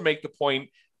also make the point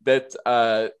that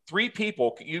three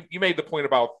people, you made the point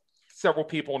about several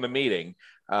people in the meeting.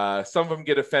 Some of them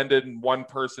get offended and one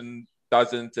person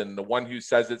doesn't. And the one who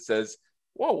says it says,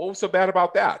 whoa, what was so bad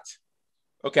about that?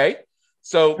 Okay.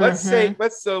 So let's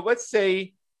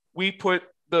say we put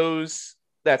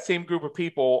that same group of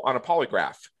people on a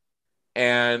polygraph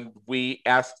and we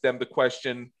ask them the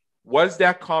question, was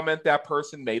that comment that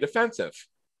person made offensive?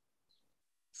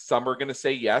 Some are going to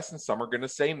say yes and some are going to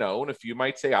say no. And a few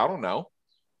might say, I don't know.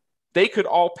 They could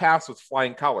all pass with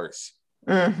flying colors.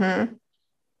 Mm-hmm.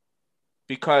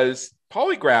 Because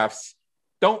polygraphs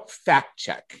don't fact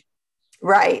check.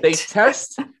 Right.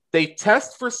 They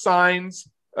test for signs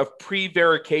of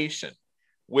prevarication,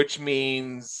 which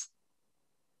means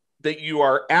that you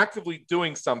are actively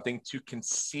doing something to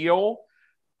conceal,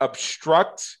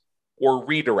 obstruct, or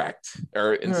redirect,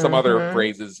 or in some other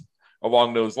phrases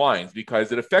along those lines,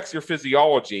 because it affects your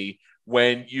physiology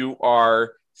when you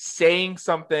are saying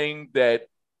something that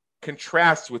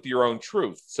contrasts with your own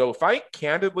truth. So if I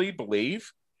candidly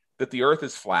believe that the earth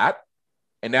is flat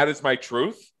and that is my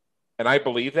truth, and I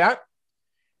believe that,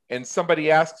 and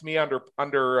somebody asks me under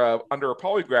a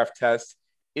polygraph test,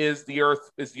 is the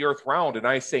earth round? And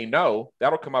I say no,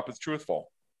 that'll come up as truthful.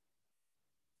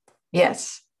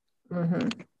 Yes. Mm-hmm.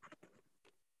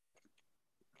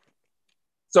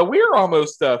 So we're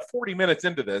almost 40 minutes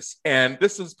into this, and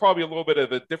this is probably a little bit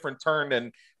of a different turn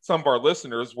than some of our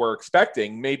listeners were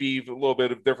expecting, maybe a little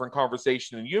bit of different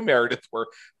conversation than you, Meredith, were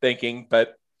thinking.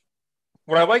 But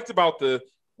what I liked about the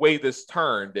way this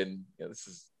turned, and this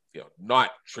is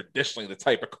not traditionally the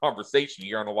type of conversation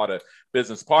you hear on a lot of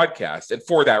business podcasts, and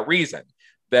for that reason,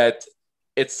 that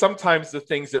it's sometimes the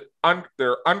things that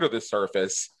they're under the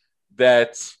surface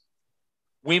that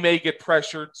we may get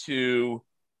pressured to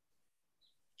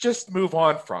just move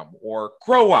on from, or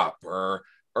grow up, or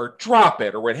drop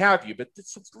it, or what have you. But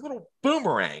it's little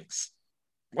boomerangs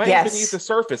laying beneath the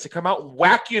surface that come out and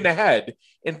whack you in the head.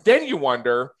 And then you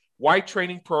wonder why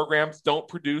training programs don't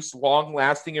produce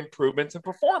long-lasting improvements in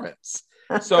performance.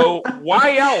 So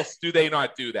why else do they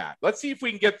not do that? Let's see if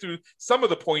we can get through some of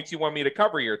the points you want me to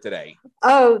cover here today.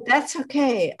 Oh, that's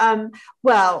okay.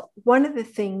 Well, one of the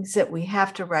things that we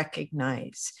have to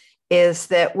recognize is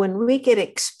that when we get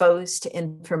exposed to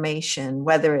information,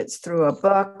 whether it's through a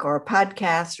book or a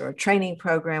podcast or a training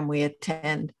program we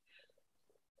attend,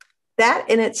 that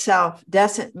in itself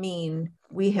doesn't mean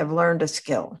we have learned a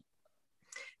skill.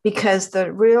 Because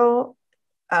the real,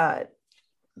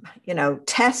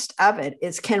 test of it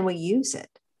is, can we use it?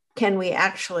 Can we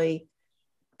actually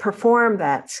perform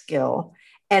that skill?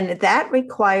 And that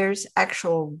requires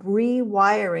actual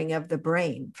rewiring of the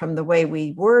brain from the way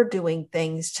we were doing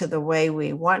things to the way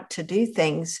we want to do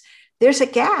things. There's a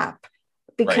gap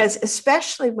because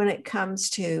especially when it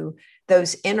comes to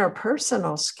those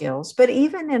interpersonal skills. But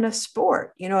even in a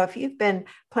sport, if you've been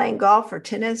playing golf or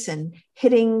tennis and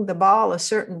hitting the ball a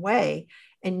certain way,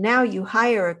 and now you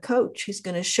hire a coach who's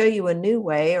going to show you a new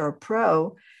way, or a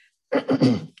pro,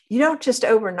 you don't just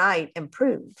overnight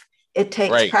improve. It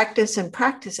takes practice and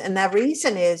practice. And the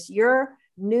reason is your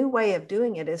new way of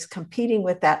doing it is competing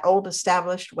with that old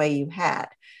established way you had.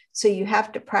 So you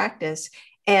have to practice.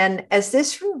 And as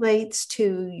this relates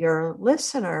to your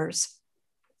listeners,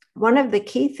 one of the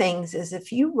key things is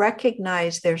if you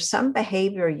recognize there's some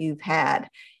behavior you've had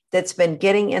that's been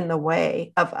getting in the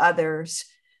way of others'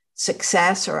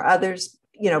 success, or others,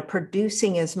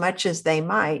 producing as much as they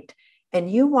might, and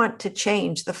you want to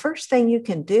change, the first thing you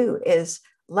can do is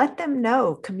let them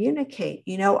know, communicate,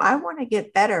 I want to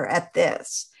get better at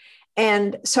this.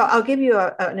 And so I'll give you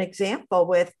an example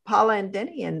with Paula and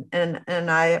Denny, and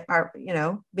I are,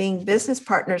 being business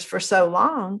partners for so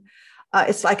long.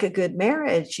 It's like a good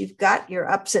marriage. You've got your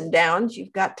ups and downs.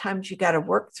 You've got times you got to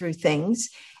work through things.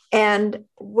 And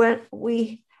when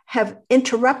we have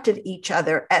interrupted each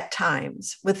other at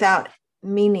times without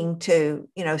meaning to,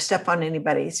 step on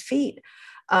anybody's feet.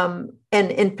 And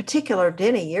in particular,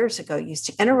 Denny years ago used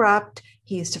to interrupt.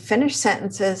 He used to finish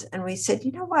sentences. And we said,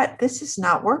 you know what, this is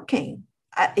not working.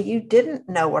 You didn't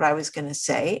know what I was going to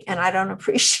say. And I don't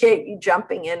appreciate you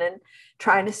jumping in and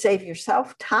trying to save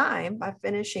yourself time by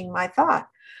finishing my thought.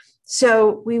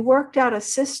 So we worked out a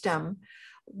system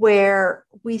where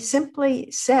we simply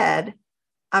said,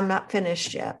 I'm not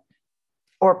finished yet,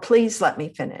 or please let me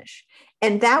finish.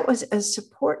 And that was a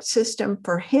support system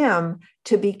for him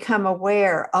to become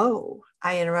aware, oh,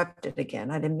 I interrupted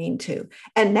again. I didn't mean to.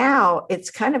 And now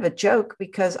it's kind of a joke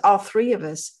because all three of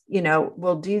us,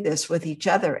 will do this with each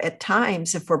other at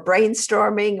times. If we're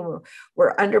brainstorming,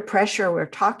 we're under pressure, we're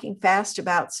talking fast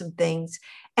about some things,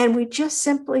 and we just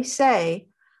simply say,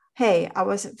 hey, I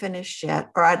wasn't finished yet,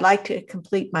 or I'd like to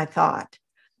complete my thought.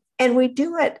 And we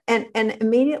do it. And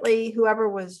immediately whoever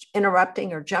was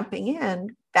interrupting or jumping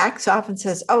in backs off and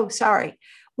says, oh, sorry.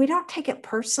 We don't take it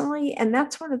personally. And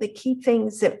that's one of the key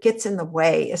things that gets in the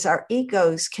way, is our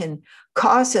egos can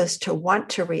cause us to want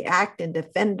to react and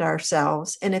defend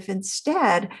ourselves. And if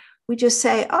instead we just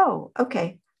say, oh,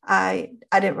 okay, I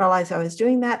didn't realize I was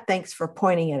doing that. Thanks for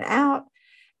pointing it out,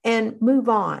 and move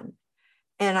on.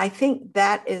 And I think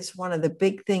that is one of the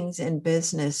big things in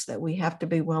business that we have to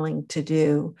be willing to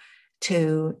do,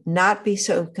 to not be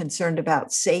so concerned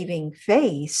about saving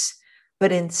face,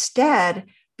 but instead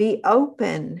be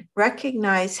open,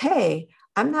 recognize, hey,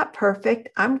 I'm not perfect.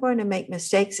 I'm going to make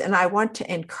mistakes, and I want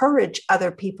to encourage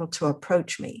other people to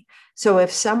approach me. So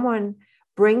if someone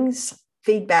brings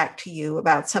feedback to you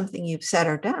about something you've said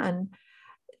or done,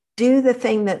 do the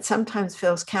thing that sometimes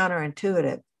feels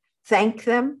counterintuitive. Thank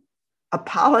them,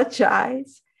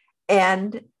 apologize,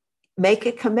 and make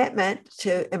a commitment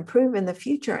to improve in the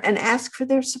future, and ask for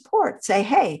their support. Say,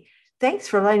 hey, thanks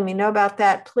for letting me know about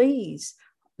that. Please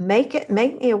make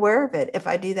me aware of it if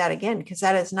I do that again, because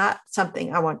that is not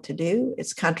something I want to do.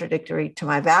 It's contradictory to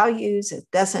my values. It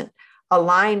doesn't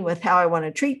align with how I want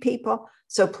to treat people.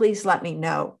 So please let me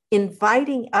know.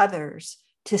 Inviting others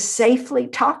to safely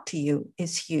talk to you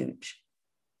is huge.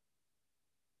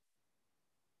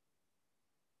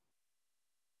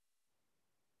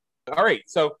 All right.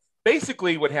 So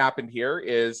basically what happened here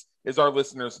is our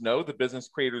listeners know, the Business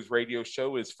Creators Radio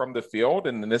Show is from the field,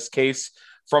 and in this case,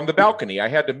 from the balcony. I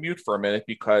had to mute for a minute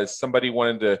because somebody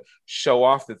wanted to show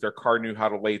off that their car knew how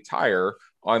to lay tire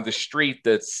on the street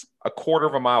that's a quarter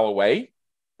of a mile away,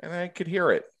 and I could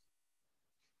hear it.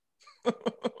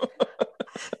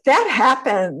 That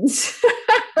happens.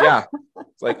 Yeah.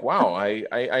 It's like, wow,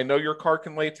 I know your car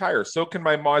can lay tires. So can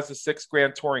my Mazda 6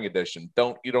 Grand Touring Edition.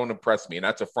 You don't impress me. And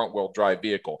that's a front wheel drive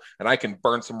vehicle. And I can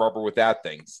burn some rubber with that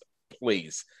thing.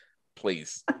 Please.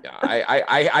 Yeah,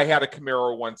 I had a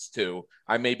Camaro once too.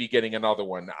 I may be getting another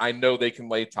one. I know they can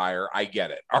lay tire. I get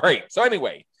it. All right. So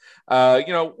anyway, one of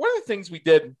the things we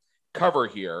did cover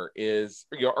here is,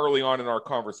 early on in our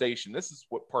conversation, this is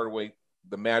what part of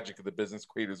the magic of the Business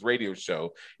Creators Radio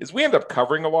Show is, we end up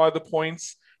covering a lot of the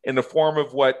points in the form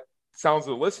of what sounds to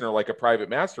the listener like a private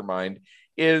mastermind.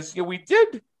 Is, we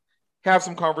did have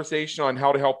some conversation on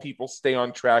how to help people stay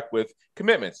on track with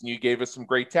commitments. And you gave us some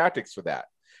great tactics for that.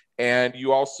 And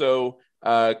you also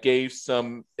gave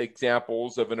some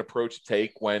examples of an approach to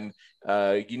take when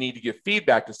you need to give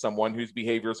feedback to someone whose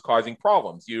behavior is causing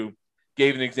problems. You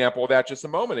gave an example of that just a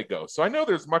moment ago. So I know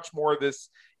there's much more of this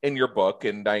in your book,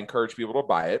 and I encourage people to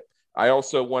buy it. I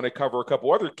also want to cover a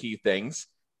couple other key things.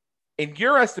 In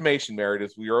your estimation,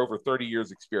 Meredith, we are over 30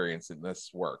 years experience in this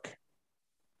work.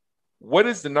 What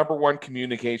is the number one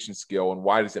communication skill, and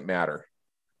why does it matter?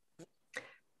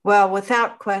 Well,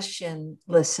 without question,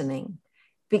 listening,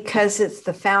 because it's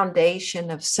the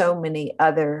foundation of so many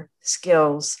other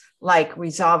skills like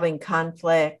resolving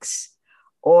conflicts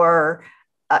or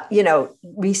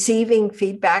receiving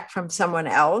feedback from someone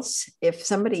else. If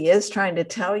somebody is trying to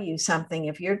tell you something,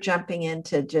 if you're jumping in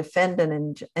to defend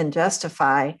and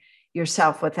justify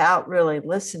yourself without really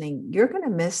listening, you're going to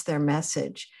miss their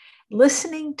message.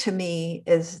 Listening to me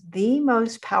is the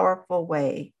most powerful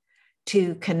way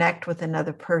to connect with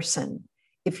another person.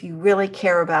 If you really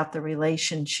care about the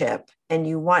relationship and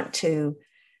you want to,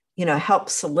 help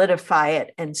solidify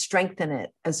it and strengthen it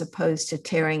as opposed to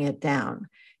tearing it down.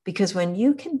 Because when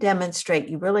you can demonstrate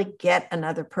you really get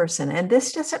another person, and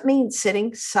this doesn't mean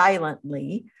sitting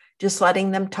silently, just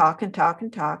letting them talk and talk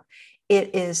and talk.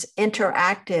 It is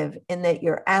interactive in that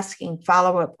you're asking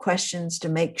follow-up questions to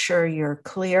make sure you're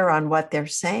clear on what they're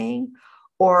saying,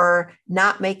 or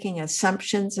not making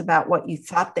assumptions about what you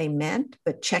thought they meant,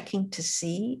 but checking to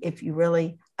see if you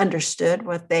really understood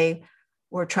what they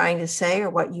were trying to say or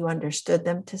what you understood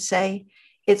them to say.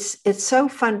 It's so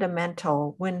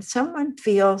fundamental. When someone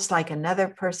feels like another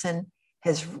person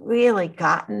has really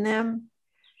gotten them,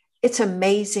 it's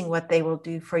amazing what they will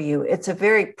do for you. It's a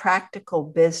very practical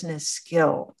business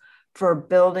skill for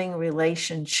building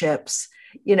relationships,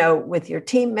 with your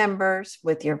team members,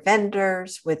 with your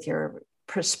vendors, with your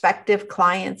prospective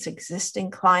clients,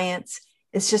 existing clients.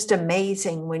 It's just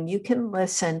amazing when you can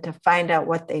listen to find out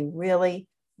what they really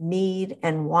need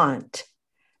and want.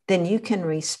 Then you can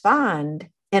respond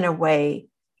in a way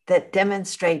that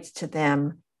demonstrates to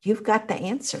them you've got the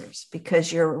answers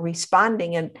because you're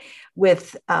responding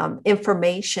with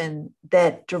information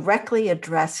that directly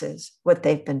addresses what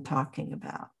they've been talking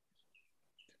about.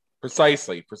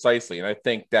 Precisely. And I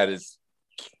think that is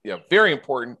very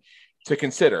important to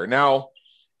consider. Now,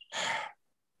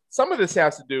 some of this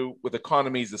has to do with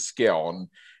economies of scale. And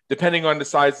depending on the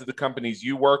size of the companies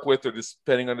you work with, or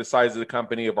depending on the size of the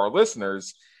company of our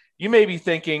listeners, you may be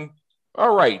thinking,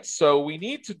 all right, so we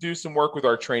need to do some work with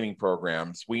our training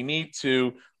programs. We need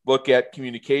to look at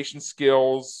communication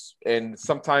skills. And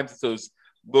sometimes it's those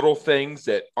little things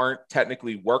that aren't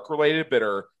technically work related, but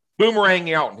are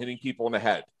boomeranging out and hitting people in the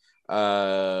head.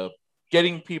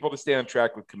 Getting people to stay on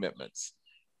track with commitments,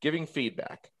 giving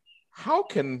feedback. How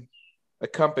can a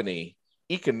company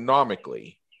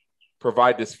economically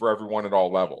provide this for everyone at all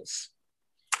levels?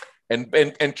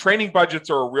 And training budgets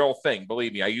are a real thing.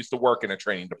 Believe me, I used to work in a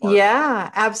training department. Yeah,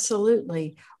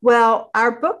 absolutely. Well,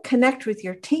 our book, Connect with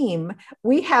Your Team,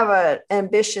 we have an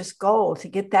ambitious goal to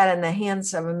get that in the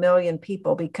hands of 1 million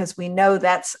people because we know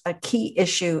that's a key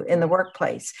issue in the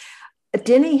workplace.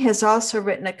 Denny has also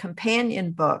written a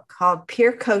companion book called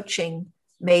Peer Coaching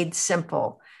Made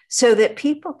Simple, so that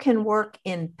people can work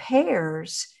in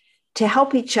pairs to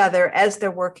help each other as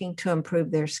they're working to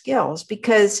improve their skills.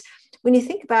 Because when you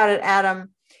think about it, Adam,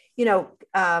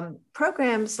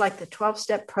 programs like the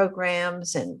 12-step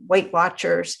programs and Weight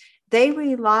Watchers, they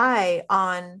rely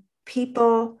on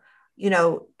people,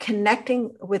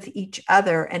 connecting with each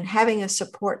other and having a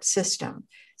support system.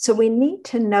 So we need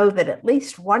to know that at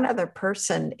least one other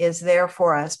person is there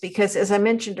for us, because as I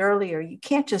mentioned earlier, you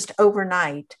can't just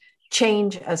overnight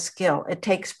change a skill. It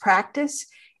takes practice.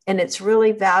 And it's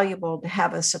really valuable to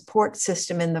have a support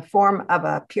system in the form of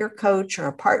a peer coach or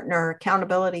a partner,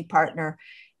 accountability partner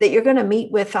that you're going to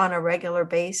meet with on a regular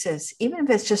basis, even if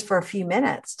it's just for a few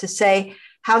minutes, to say,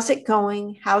 how's it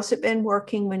going? How's it been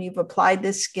working when you've applied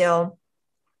this skill?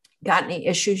 Got any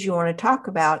issues you want to talk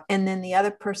about? And then the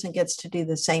other person gets to do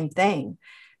the same thing.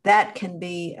 That can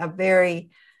be a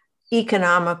very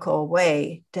economical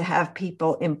way to have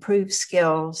people improve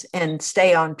skills and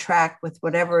stay on track with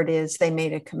whatever it is they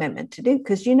made a commitment to do.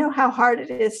 Because you know how hard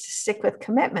it is to stick with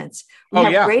commitments. We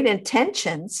have great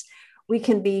intentions. We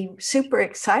can be super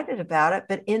excited about it,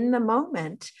 but in the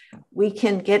moment, we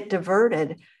can get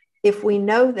diverted. If we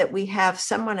know that we have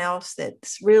someone else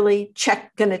that's really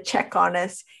going to check on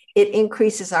us, it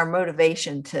increases our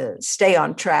motivation to stay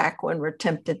on track when we're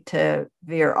tempted to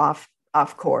veer off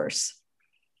course.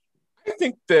 I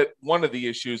think that one of the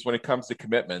issues when it comes to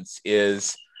commitments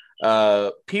is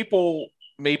people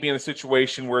may be in a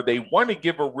situation where they want to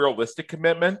give a realistic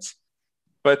commitment,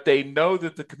 but they know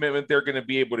that the commitment they're going to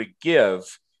be able to give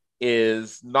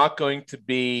is not going to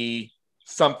be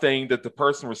something that the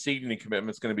person receiving the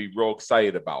commitment is going to be real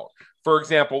excited about. For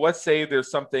example, let's say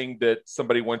there's something that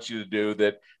somebody wants you to do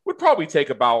that would probably take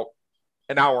about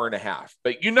an hour and a half,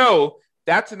 but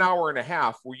that's an hour and a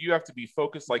half where you have to be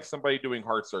focused like somebody doing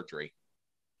heart surgery.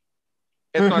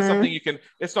 It's not something you can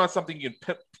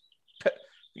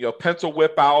pencil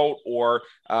whip out or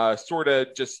sort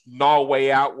of just gnaw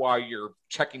away out while you're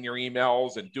checking your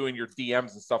emails and doing your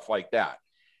DMs and stuff like that.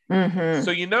 Mm-hmm.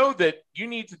 So you know that you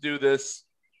need to do this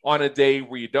on a day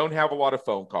where you don't have a lot of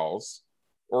phone calls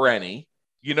or any.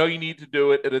 You need to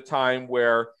do it at a time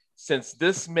where, since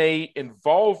this may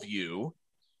involve you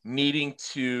needing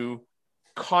to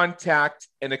contact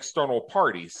an external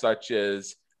party, such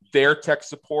as their tech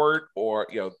support or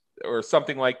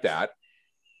something like that.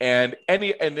 And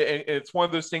it's one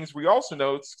of those things we also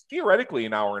know it's theoretically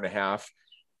an hour and a half,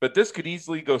 but this could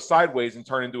easily go sideways and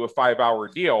turn into a 5-hour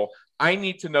deal. I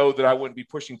need to know that I wouldn't be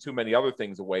pushing too many other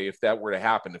things away if that were to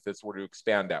happen, if this were to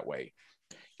expand that way.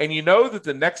 And that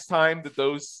the next time that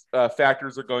those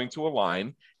factors are going to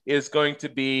align is going to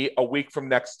be a week from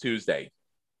next Tuesday.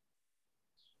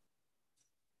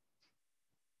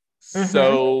 Mm-hmm.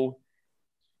 So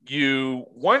you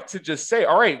want to just say,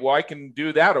 all right, well, I can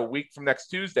do that a week from next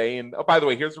Tuesday. And by the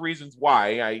way, here's the reasons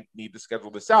why I need to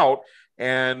schedule this out.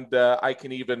 And I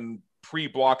can even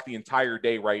pre-block the entire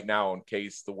day right now in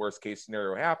case the worst case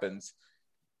scenario happens.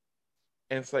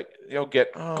 And it's like,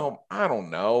 I don't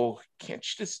know. Can't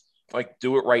you just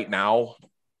do it right now?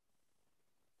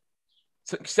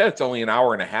 So you said it's only an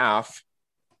hour and a half.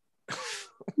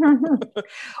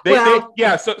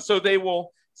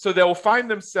 So they'll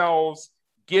find themselves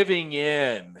giving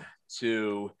in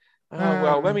to,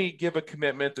 let me give a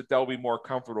commitment that they'll be more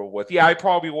comfortable with. Yeah, I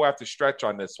probably will have to stretch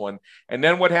on this one. And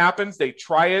then what happens? They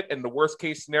try it and the worst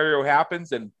case scenario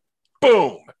happens and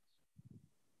boom.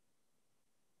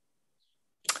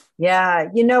 Yeah.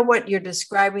 What you're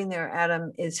describing there,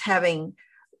 Adam, is having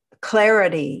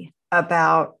clarity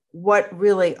about what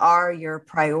really are your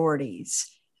priorities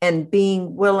and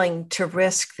being willing to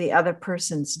risk the other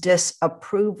person's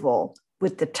disapproval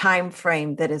with the time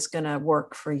frame that is going to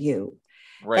work for you.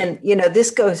 Right. And,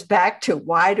 this goes back to,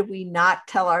 why do we not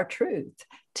tell our truth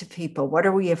to people? What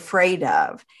are we afraid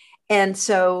of? And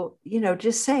so,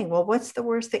 just saying, well, what's the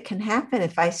worst that can happen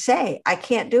if I say I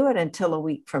can't do it until a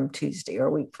week from Tuesday or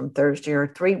a week from Thursday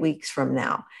or 3 weeks from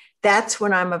now? That's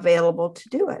when I'm available to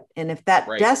do it. And if that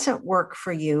doesn't work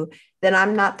for you, then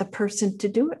I'm not the person to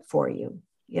do it for you.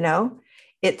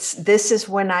 This is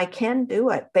when I can do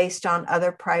it based on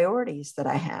other priorities that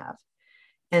I have.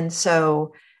 And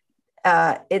so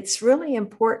it's really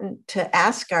important to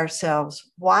ask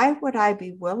ourselves, why would I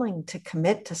be willing to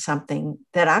commit to something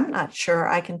that I'm not sure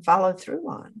I can follow through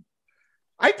on?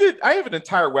 I have an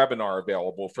entire webinar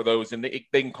available for those, and they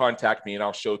can contact me and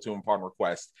I'll show it to them upon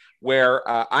request, where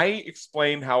I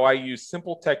explain how I use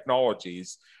simple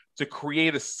technologies to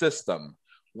create a system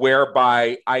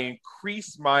whereby I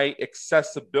increase my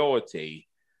accessibility,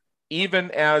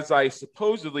 even as I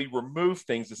supposedly remove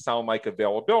things that sound like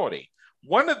availability.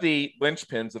 One of the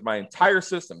linchpins of my entire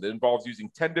system that involves using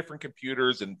 10 different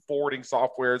computers and forwarding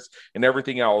softwares and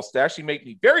everything else to actually make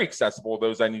me very accessible to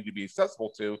those I need to be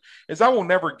accessible to is I will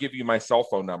never give you my cell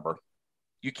phone number.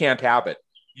 You can't have it.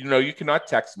 You cannot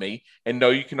text me, and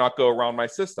no, you cannot go around my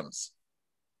systems.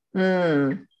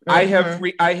 Mm-hmm. I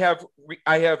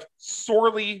have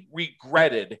sorely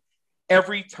regretted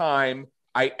every time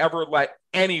I ever let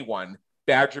anyone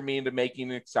badger me into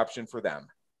making an exception for them.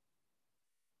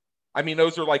 I mean,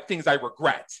 those are things I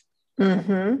regret.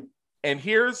 Mm-hmm. And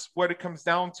here's what it comes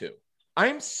down to.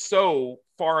 I'm so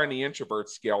far on the introvert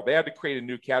scale, they had to create a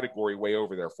new category way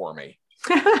over there for me.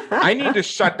 I need to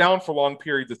shut down for long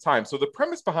periods of time. So the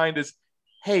premise behind is,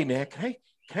 hey, man, can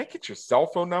I get your cell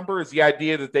phone number? Is the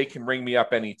idea that they can ring me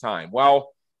up anytime.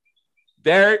 Well,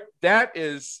 that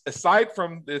is, aside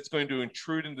from it's going to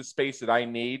intrude into space that I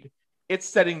need, it's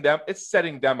setting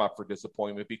them up for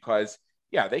disappointment because,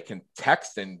 yeah, they can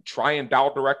text and try and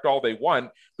dial direct all they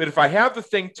want. But if I have the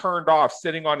thing turned off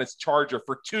sitting on its charger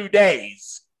for 2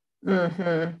 days,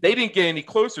 mm-hmm. they didn't get any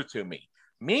closer to me.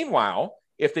 Meanwhile,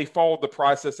 if they followed the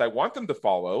process I want them to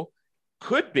follow,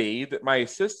 could be that my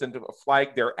assistant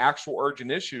flagged their actual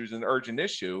urgent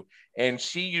issue, and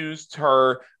she used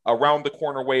her around the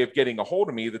corner way of getting a hold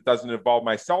of me that doesn't involve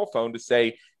my cell phone to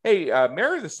say, hey,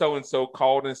 Mary the so-and-so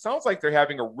called, and it sounds like they're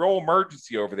having a real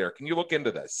emergency over there. Can you look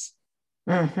into this?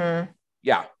 Mm-hmm.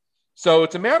 Yeah. So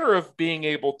it's a matter of being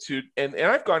able to, and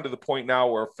I've gone to the point now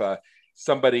where if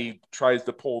somebody tries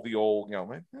to pull the old,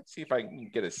 let's see if I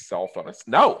can get his cell phone. It's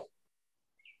no.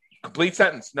 Complete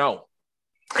sentence, no.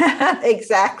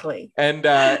 Exactly. And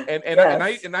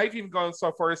Yes. and I've even gone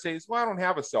so far to say, well, I don't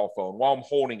have a cell phone while I'm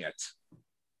holding it.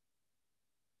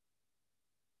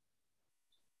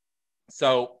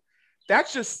 So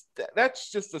that's just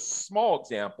a small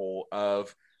example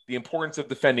of the importance of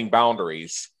defending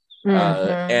boundaries.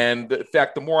 Mm-hmm. And in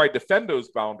fact, the more I defend those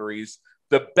boundaries,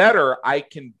 the better I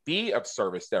can be of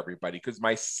service to everybody, because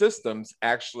my systems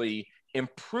actually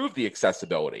improve the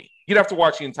accessibility. You'd have to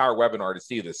watch the entire webinar to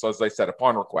see this. So as I said,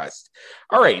 upon request.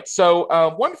 All right.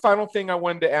 So one final thing I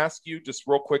wanted to ask you just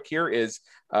real quick here is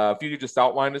if you could just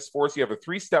outline this for us. You have a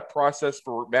 3-step process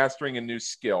for mastering a new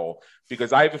skill,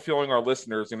 because I have a feeling our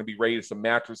listeners are going to be ready to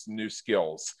master some new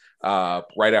skills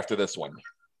right after this one.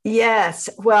 Yes.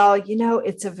 Well,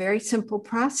 it's a very simple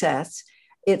process.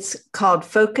 It's called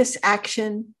focus,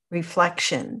 action,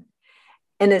 reflection.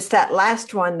 And it's that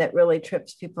last one that really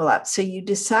trips people up. So you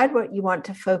decide what you want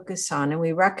to focus on, and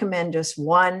we recommend just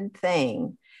one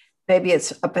thing. Maybe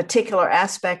it's a particular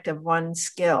aspect of one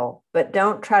skill, but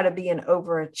don't try to be an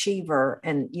overachiever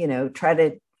and, try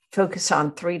to focus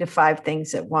on 3 to 5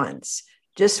 things at once.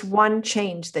 Just one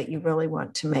change that you really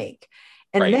want to make.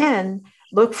 And Right. Then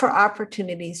look for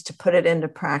opportunities to put it into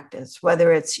practice,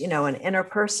 whether it's, an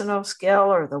interpersonal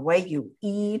skill or the way you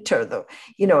eat or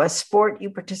a sport you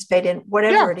participate in,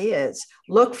 whatever it is,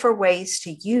 look for ways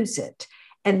to use it.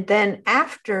 And then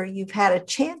after you've had a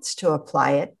chance to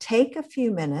apply it, take a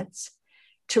few minutes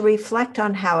to reflect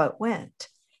on how it went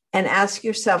and ask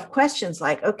yourself questions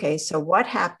like, okay, so what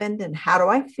happened and how do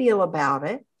I feel about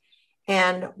it?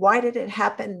 And why did it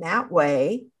happen that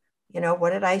way?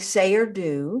 What did I say or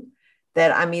do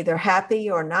that I'm either happy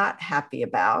or not happy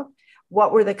about?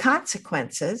 What were the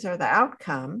consequences or the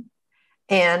outcome?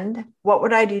 And what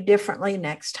would I do differently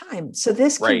next time? So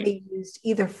this can be used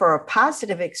either for a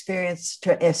positive experience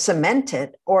to cement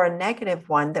it, or a negative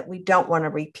one that we don't want to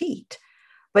repeat.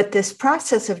 But this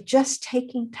process of just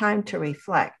taking time to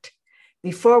reflect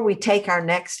before we take our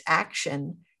next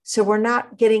action, so we're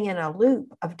not getting in a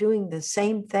loop of doing the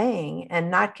same thing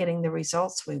and not getting the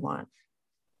results we want.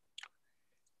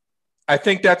 I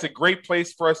think that's a great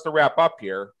place for us to wrap up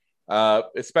here,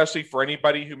 especially for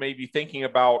anybody who may be thinking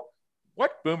about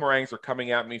what boomerangs are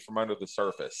coming at me from under the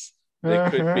surface.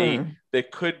 They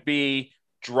could be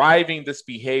driving this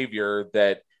behavior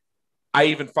that I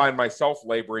even find myself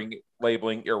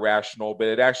labeling irrational, but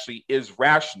it actually is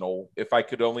rational if I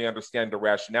could only understand the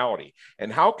rationality.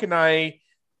 And how can I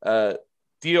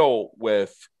deal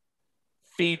with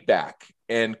feedback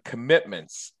and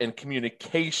commitments and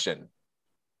communication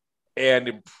and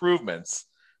improvements?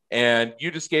 And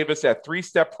you just gave us that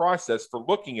 3-step process for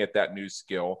looking at that new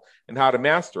skill and how to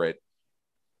master it.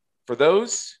 For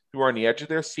those who are on the edge of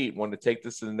their seat and want to take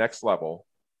this to the next level,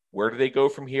 where do they go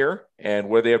from here, and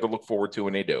what do they have to look forward to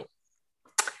when they do?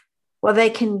 Well, they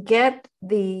can get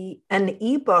an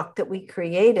ebook that we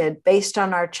created based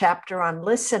on our chapter on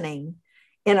listening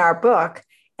in our book,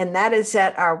 and that is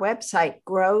at our website,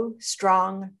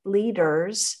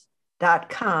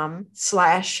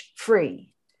 growstrongleaders.com/free.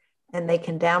 And they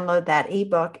can download that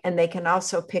ebook, and they can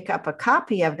also pick up a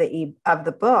copy of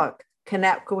the book,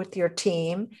 Connect with Your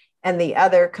Team, and the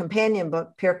other companion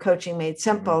book, Peer Coaching Made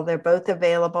Simple. Mm-hmm. They're both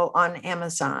available on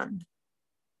Amazon.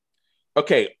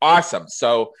 Okay, awesome.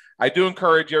 So I do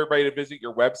encourage everybody to visit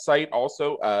your website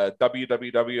also,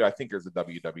 www, I think there's a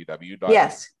www.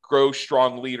 Yes.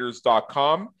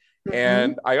 growstrongleaders.com. Mm-hmm.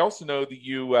 And I also know that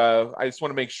you, I just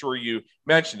want to make sure you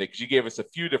mentioned it because you gave us a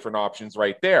few different options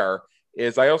right there.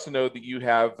 Is I also know that you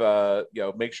have,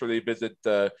 make sure they visit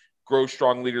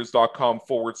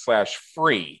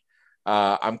growstrongleaders.com/free.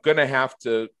 I'm going to have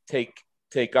to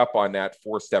take up on that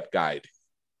 4-step guide.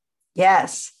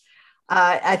 Yes.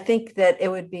 I think that it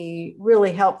would be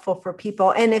really helpful for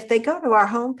people. And if they go to our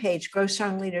homepage,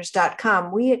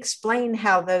 growstrongleaders.com, we explain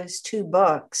how those 2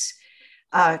 books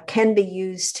can be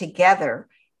used together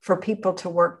for people to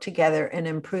work together and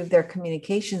improve their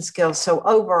communication skills. So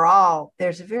overall,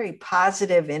 there's a very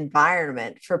positive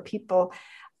environment for people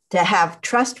to have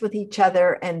trust with each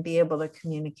other and be able to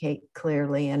communicate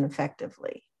clearly and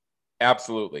effectively.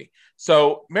 Absolutely.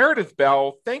 So Meredith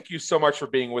Bell, thank you so much for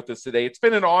being with us today. It's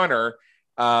been an honor,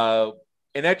 an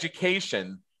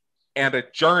education, and a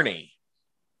journey.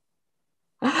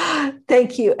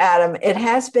 Thank you, Adam. It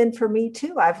has been for me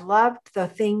too. I've loved the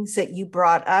things that you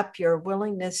brought up, your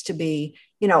willingness to be,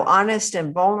 honest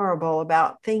and vulnerable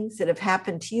about things that have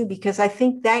happened to you, because I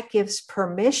think that gives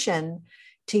permission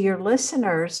to your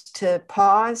listeners to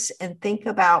pause and think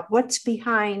about what's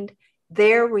behind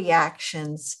their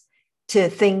reactions to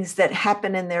things that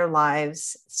happen in their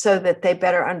lives so that they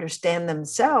better understand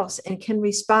themselves and can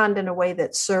respond in a way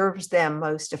that serves them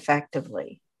most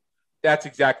effectively. That's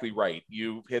exactly right.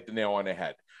 You hit the nail on the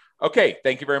head. Okay,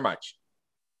 thank you very much.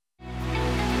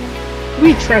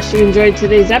 We trust you enjoyed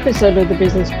today's episode of the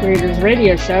Business Creators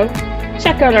Radio Show.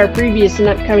 Check out our previous and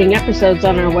upcoming episodes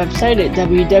on our website at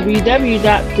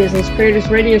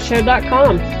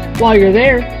www.businesscreatorsradioshow.com. While you're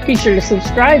there, be sure to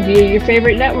subscribe via your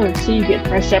favorite network so you get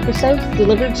fresh episodes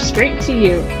delivered straight to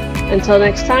you. Until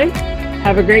next time,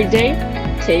 have a great day.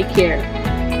 Take care.